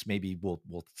know, Reese maybe will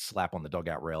slap on the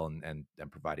dugout rail and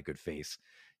provide a good face.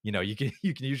 You know, you can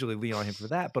usually lean on him for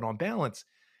that. But on balance,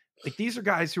 like these are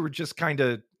guys who are just kind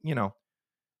of, you know,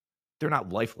 they're not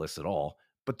lifeless at all,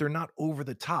 but they're not over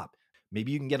the top.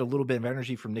 Maybe you can get a little bit of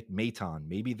energy from Nick Maton.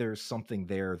 Maybe there's something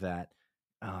there that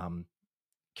um,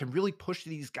 can really push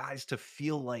these guys to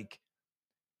feel like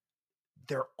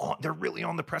they're really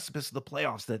on the precipice of the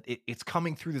playoffs, that it's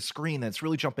coming through the screen, that's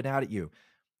really jumping out at you.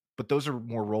 But those are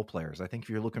more role players. I think if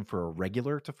you're looking for a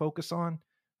regular to focus on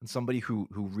and somebody who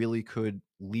really could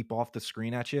leap off the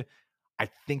screen at you, I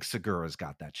think Segura's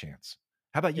got that chance.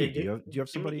 How about Yeah, you? Do you have give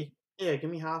somebody? me yeah, give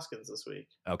me Hoskins this week.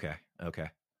 Okay, okay.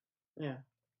 Yeah,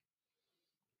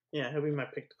 yeah, he'll be my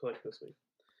pick to click this week.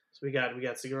 So we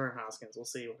got Segura and Hoskins. We'll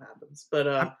see what happens.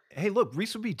 But Hey, look,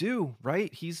 Reese would be due,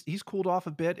 right? He's cooled off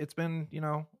a bit. It's been, you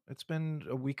know, it's been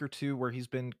a week or two where he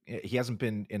hasn't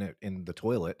been in the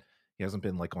toilet. He hasn't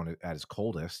been like at his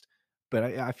coldest. But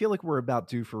I feel like we're about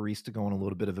due for Reese to go on a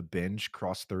little bit of a binge,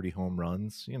 cross 30 home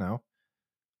runs. You know,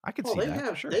 I could well, see they that for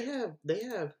have sure. they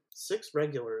have 6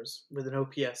 regulars with an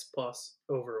OPS plus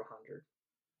over 100.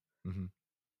 Hmm.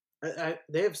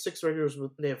 They have 6 regulars.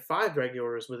 They have 5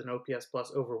 regulars with an OPS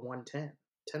plus over 110.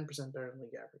 10% better than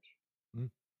league average. Mm.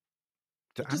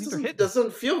 It I just mean, they're hitting.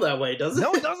 doesn't feel that way, does it?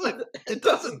 No, it doesn't. It It doesn't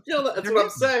doesn't. feel that. That's They're what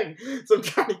I'm hitting. saying. So I'm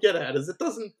trying to get at is it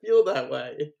doesn't feel that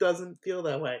way. It doesn't feel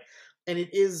that way, and it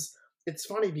is. It's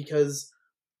funny because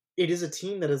it is a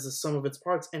team that is the sum of its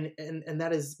parts, and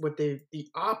that is what the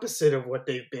opposite of what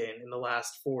they've been in the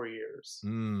last 4 years.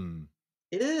 Mm.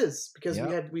 It is because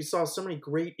Yeah. we saw so many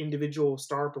great individual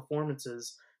star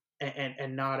performances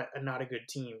and not a good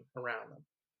team around them.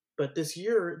 But this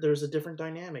year there's a different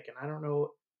dynamic, and I don't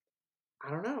know.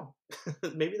 I don't know.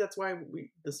 Maybe that's why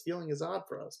this feeling is odd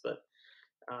for us. But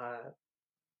uh,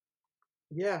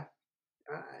 yeah,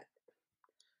 I,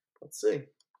 let's see.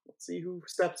 Let's see who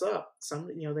steps up.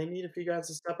 They need a few guys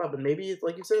to step up, and maybe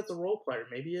like you said, it's a role player.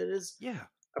 Maybe it is Yeah.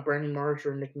 a Brandon Marsh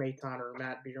or Nick Maton or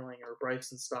Matt Bierling or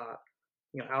Bryson Stott.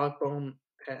 Alec Bohm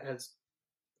has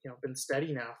been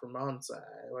steady now for months.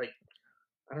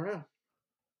 I don't know.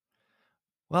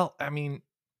 Well, I mean,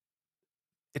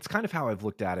 it's kind of how I've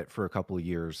looked at it for a couple of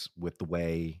years with the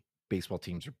way baseball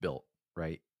teams are built,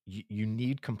 right? You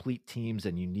need complete teams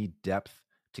and you need depth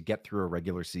to get through a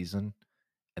regular season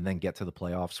and then get to the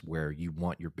playoffs where you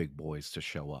want your big boys to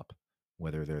show up,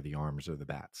 whether they're the arms or the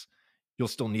bats. You'll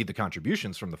still need the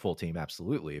contributions from the full team,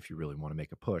 absolutely, if you really want to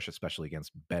make a push, especially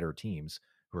against better teams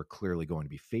who are clearly going to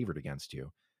be favored against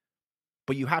you.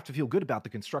 But you have to feel good about the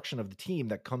construction of the team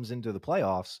that comes into the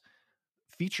playoffs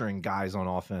featuring guys on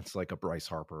offense like a Bryce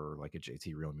Harper or like a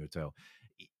JT Realmuto.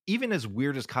 Even as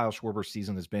weird as Kyle Schwarber's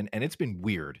season has been, and it's been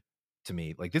weird to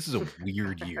me, like this is a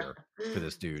weird year for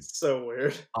this dude. So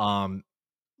weird. Um,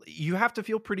 you have to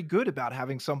feel pretty good about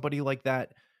having somebody like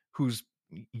that who's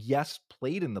yes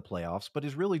played in the playoffs, but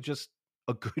is really just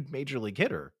a good major league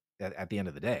hitter at the end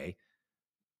of the day.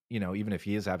 You know, even if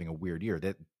he is having a weird year,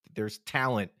 that there's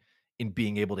talent in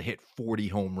being able to hit 40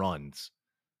 home runs.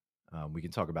 We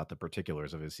can talk about the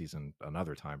particulars of his season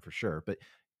another time for sure, but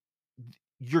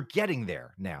you're getting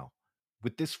there now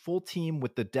with this full team,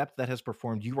 with the depth that has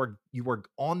performed. You are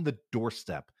on the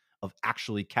doorstep of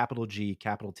actually capital G,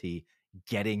 capital T,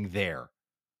 getting there.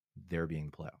 There being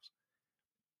the playoffs,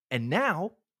 and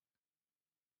now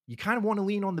you kind of want to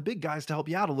lean on the big guys to help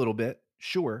you out a little bit,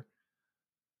 sure.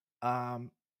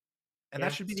 Um, and that Yeah,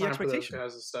 should be it's the time for those expectation.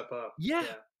 guys to step up. Yeah, Yeah,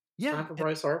 it's yeah. time for And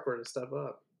Bryce Harper to step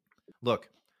up. look,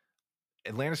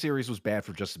 Atlanta series was bad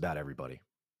for just about everybody.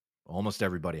 Almost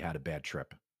everybody had a bad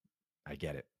trip. I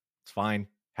get it. It's fine.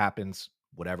 Happens.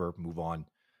 Whatever. Move on.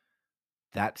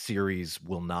 That series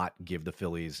will not give the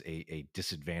Phillies a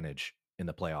disadvantage in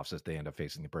the playoffs as they end up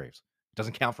facing the Braves. It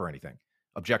doesn't count for anything.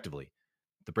 Objectively,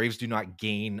 the Braves do not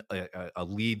gain a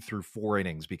lead through 4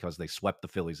 innings because they swept the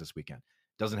Phillies this weekend.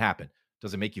 Doesn't happen.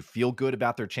 Does it make you feel good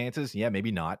about their chances? Yeah,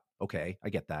 maybe not. Okay, I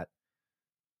get that.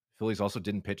 Phillies also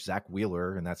didn't pitch Zach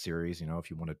Wheeler in that series. You know, if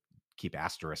you want to keep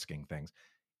asterisking things,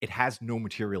 it has no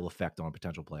material effect on a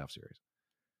potential playoff series.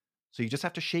 So you just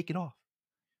have to shake it off.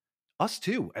 Us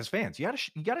too, as fans, you gotta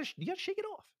shake it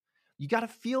off. You gotta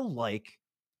feel like,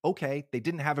 okay, they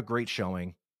didn't have a great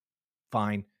showing.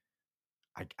 Fine.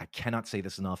 I cannot say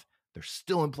this enough. They're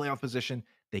still in playoff position.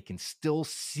 They can still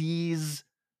seize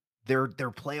their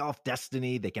playoff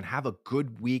destiny. They can have a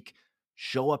good week,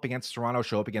 show up against Toronto,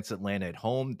 show up against Atlanta at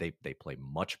home. They play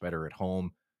much better at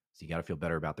home. So you got to feel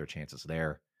better about their chances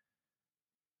there.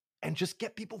 And just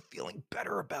get people feeling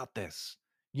better about this.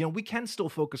 We can still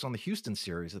focus on the Houston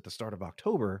series at the start of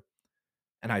October.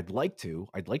 And I'd like to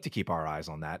keep our eyes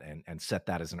on that and set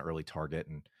that as an early target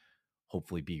and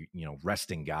hopefully be,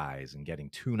 resting guys and getting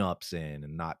tune-ups in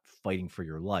and not fighting for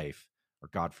your life or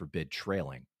God forbid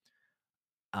trailing.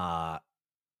 But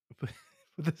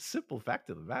the simple fact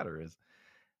of the matter is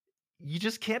you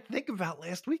just can't think about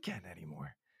last weekend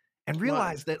anymore and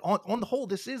realize that on the whole,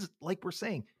 this is, like we're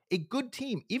saying, a good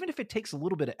team, even if it takes a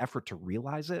little bit of effort to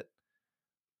realize it,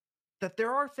 that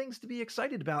there are things to be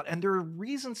excited about. And there are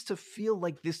reasons to feel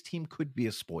like this team could be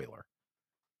a spoiler.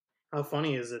 How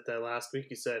funny is it that last week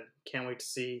you said, can't wait to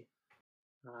see,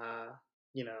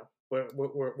 what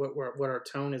our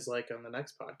tone is like on the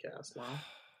next podcast. Well,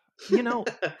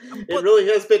 it really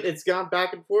has been, it's gone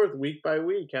back and forth week by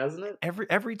week, hasn't it?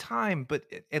 Every time, but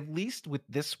at least with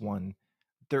this one,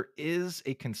 there is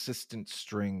a consistent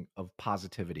string of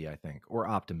positivity, I think, or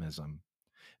optimism.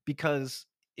 Because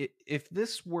if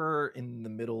this were in the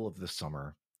middle of the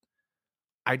summer,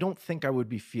 I don't think I would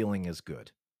be feeling as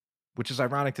good, which is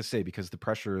ironic to say because the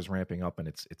pressure is ramping up and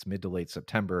it's mid to late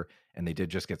September and they did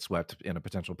just get swept in a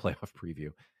potential playoff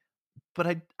preview.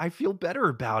 But I feel better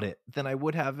about it than I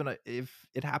would have if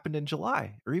it happened in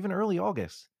July or even early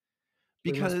August.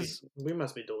 Because we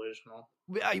must be delusional.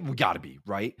 We got to be,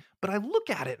 right? But I look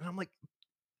at it and I'm like,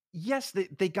 yes,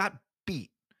 they got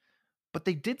beat, but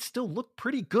they did still look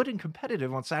pretty good and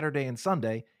competitive on Saturday and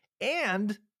Sunday.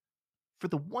 And for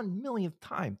the 1 millionth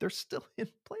time, they're still in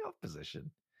playoff position.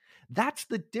 That's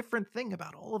the different thing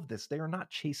about all of this. They are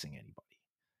not chasing anybody.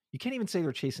 You can't even say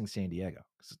they're chasing San Diego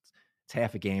because it's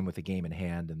half a game with a game in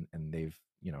hand, and they've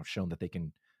shown that they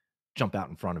can jump out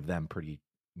in front of them pretty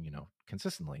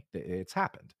consistently. It's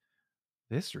happened.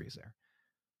 The history is there.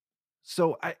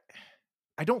 So I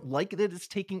don't like that it's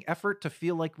taking effort to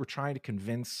feel like we're trying to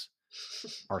convince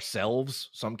ourselves,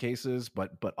 some cases,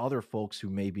 but other folks who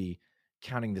may be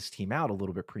counting this team out a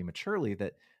little bit prematurely,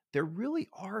 that there really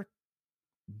are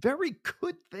very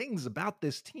good things about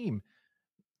this team,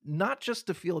 not just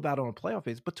to feel about on a playoff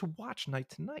phase, but to watch night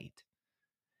to night.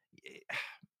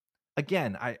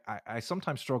 Again, I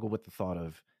sometimes struggle with the thought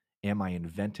of, am I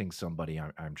inventing somebody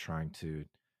I'm trying to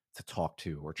talk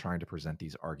to or trying to present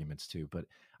these arguments to? But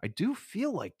I do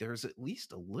feel like there's at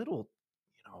least a little,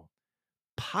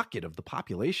 pocket of the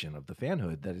population of the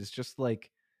fanhood that is just like,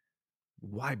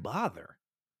 why bother?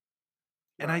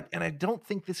 Right. And I don't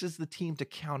think this is the team to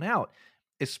count out,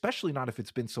 especially not if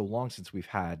it's been so long since we've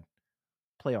had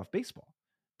playoff baseball.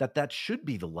 That should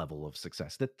be the level of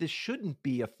success. That this shouldn't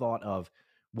be a thought of,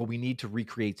 well, we need to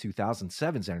recreate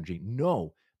 2007's energy.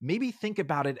 No, maybe think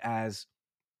about it as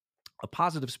a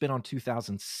positive spin on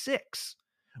 2006,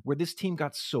 where this team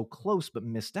got so close but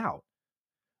missed out.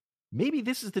 Maybe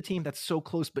this is the team that's so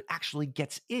close but actually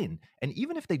gets in. And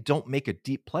even if they don't make a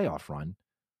deep playoff run,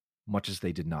 much as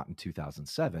they did not in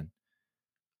 2007,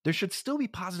 there should still be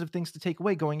positive things to take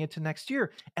away going into next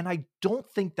year. And I don't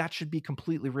think that should be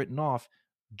completely written off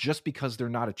just because they're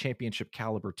not a championship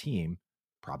caliber team,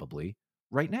 probably,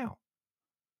 right now.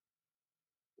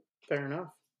 Fair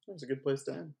enough. That's a good place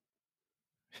to end.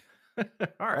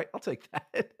 All right, I'll take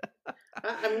that.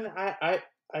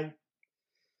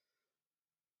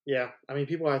 I mean,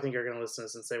 people I think are going to listen to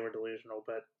this and say we're delusional,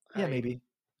 but yeah, maybe.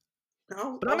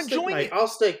 But I'm enjoying it. I'll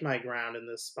stake my ground in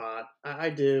this spot. I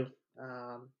do.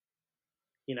 I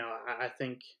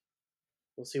think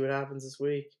we'll see what happens this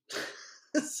week.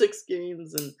 6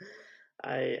 games, and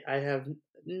I have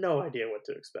no idea what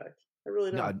to expect. I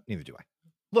really don't. No, neither do I.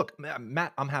 Look,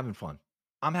 Matt, I'm having fun.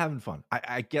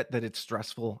 I get that it's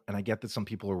stressful, and I get that some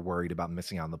people are worried about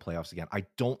missing out on the playoffs again. I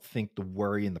don't think the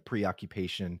worry and the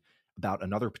preoccupation about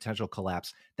another potential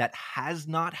collapse that has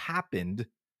not happened,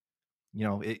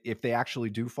 if they actually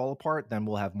do fall apart, then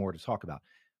we'll have more to talk about.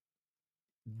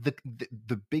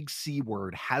 The big C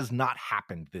word has not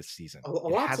happened this season. A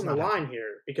lot's on the line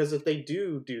here, because if they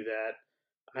do that,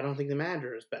 I don't think the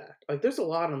manager is back. Like, there's a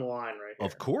lot on the line right here.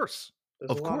 Of course.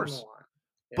 There's a lot on the line.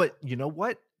 Yeah. But you know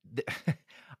what?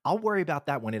 I'll worry about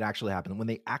that when it actually happens, when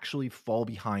they actually fall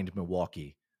behind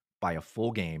Milwaukee by a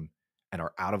full game and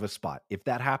are out of a spot. If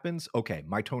that happens, okay,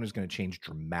 my tone is going to change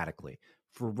dramatically.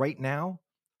 For right now,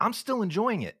 I'm still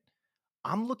enjoying it.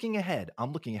 I'm looking ahead.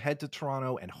 I'm looking ahead to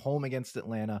Toronto and home against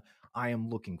Atlanta. I am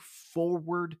looking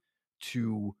forward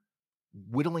to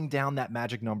whittling down that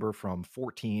magic number from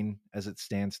 14 as it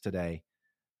stands today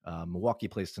Milwaukee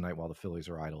plays tonight while the Phillies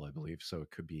are idle, I believe. So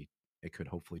it could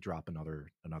hopefully drop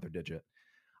another digit.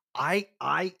 I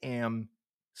am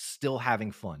still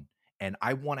having fun, and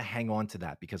I want to hang on to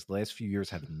that because the last few years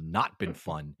have not been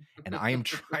fun, and I am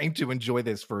trying to enjoy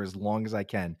this for as long as I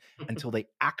can until they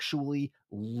actually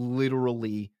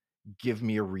literally give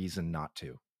me a reason not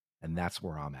to. And that's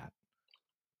where I'm at.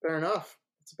 Fair enough.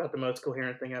 It's about the most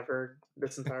coherent thing I've heard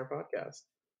this entire podcast.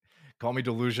 Call me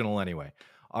delusional anyway.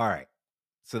 All right.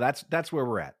 So that's where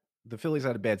we're at. The Phillies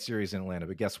had a bad series in Atlanta,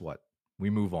 but guess what? We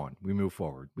move on. We move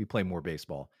forward. We play more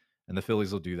baseball. And the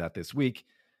Phillies will do that this week.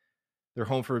 They're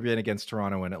home for a bit against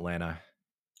Toronto and Atlanta.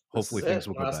 Hopefully things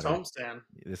will go better. Homestand.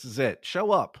 This is it.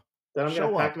 Show up. Then I'm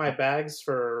going to pack my bags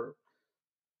for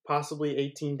possibly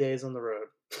 18 days on the road.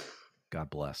 God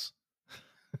bless.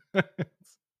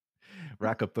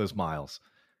 Rack up those miles.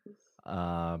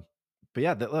 But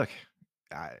yeah, look,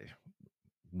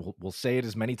 we'll say it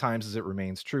as many times as it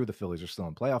remains true. The Phillies are still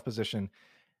in playoff position.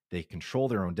 They control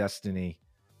their own destiny.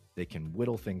 They can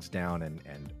whittle things down,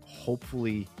 and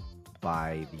hopefully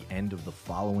by the end of the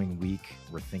following week,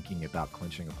 we're thinking about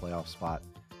clinching a playoff spot.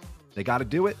 They got to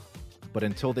do it, but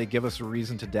until they give us a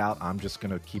reason to doubt, I'm just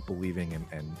going to keep believing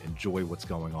and enjoy what's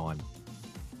going on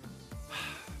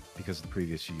because the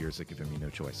previous few years have given me no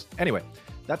choice. Anyway,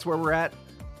 that's where we're at.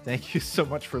 Thank you so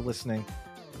much for listening.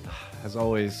 As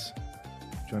always,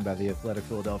 joined by the Athletic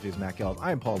Philadelphia's Matt Gelb.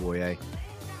 I am Paul Boyer.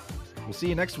 We'll see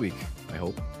you next week, I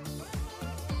hope.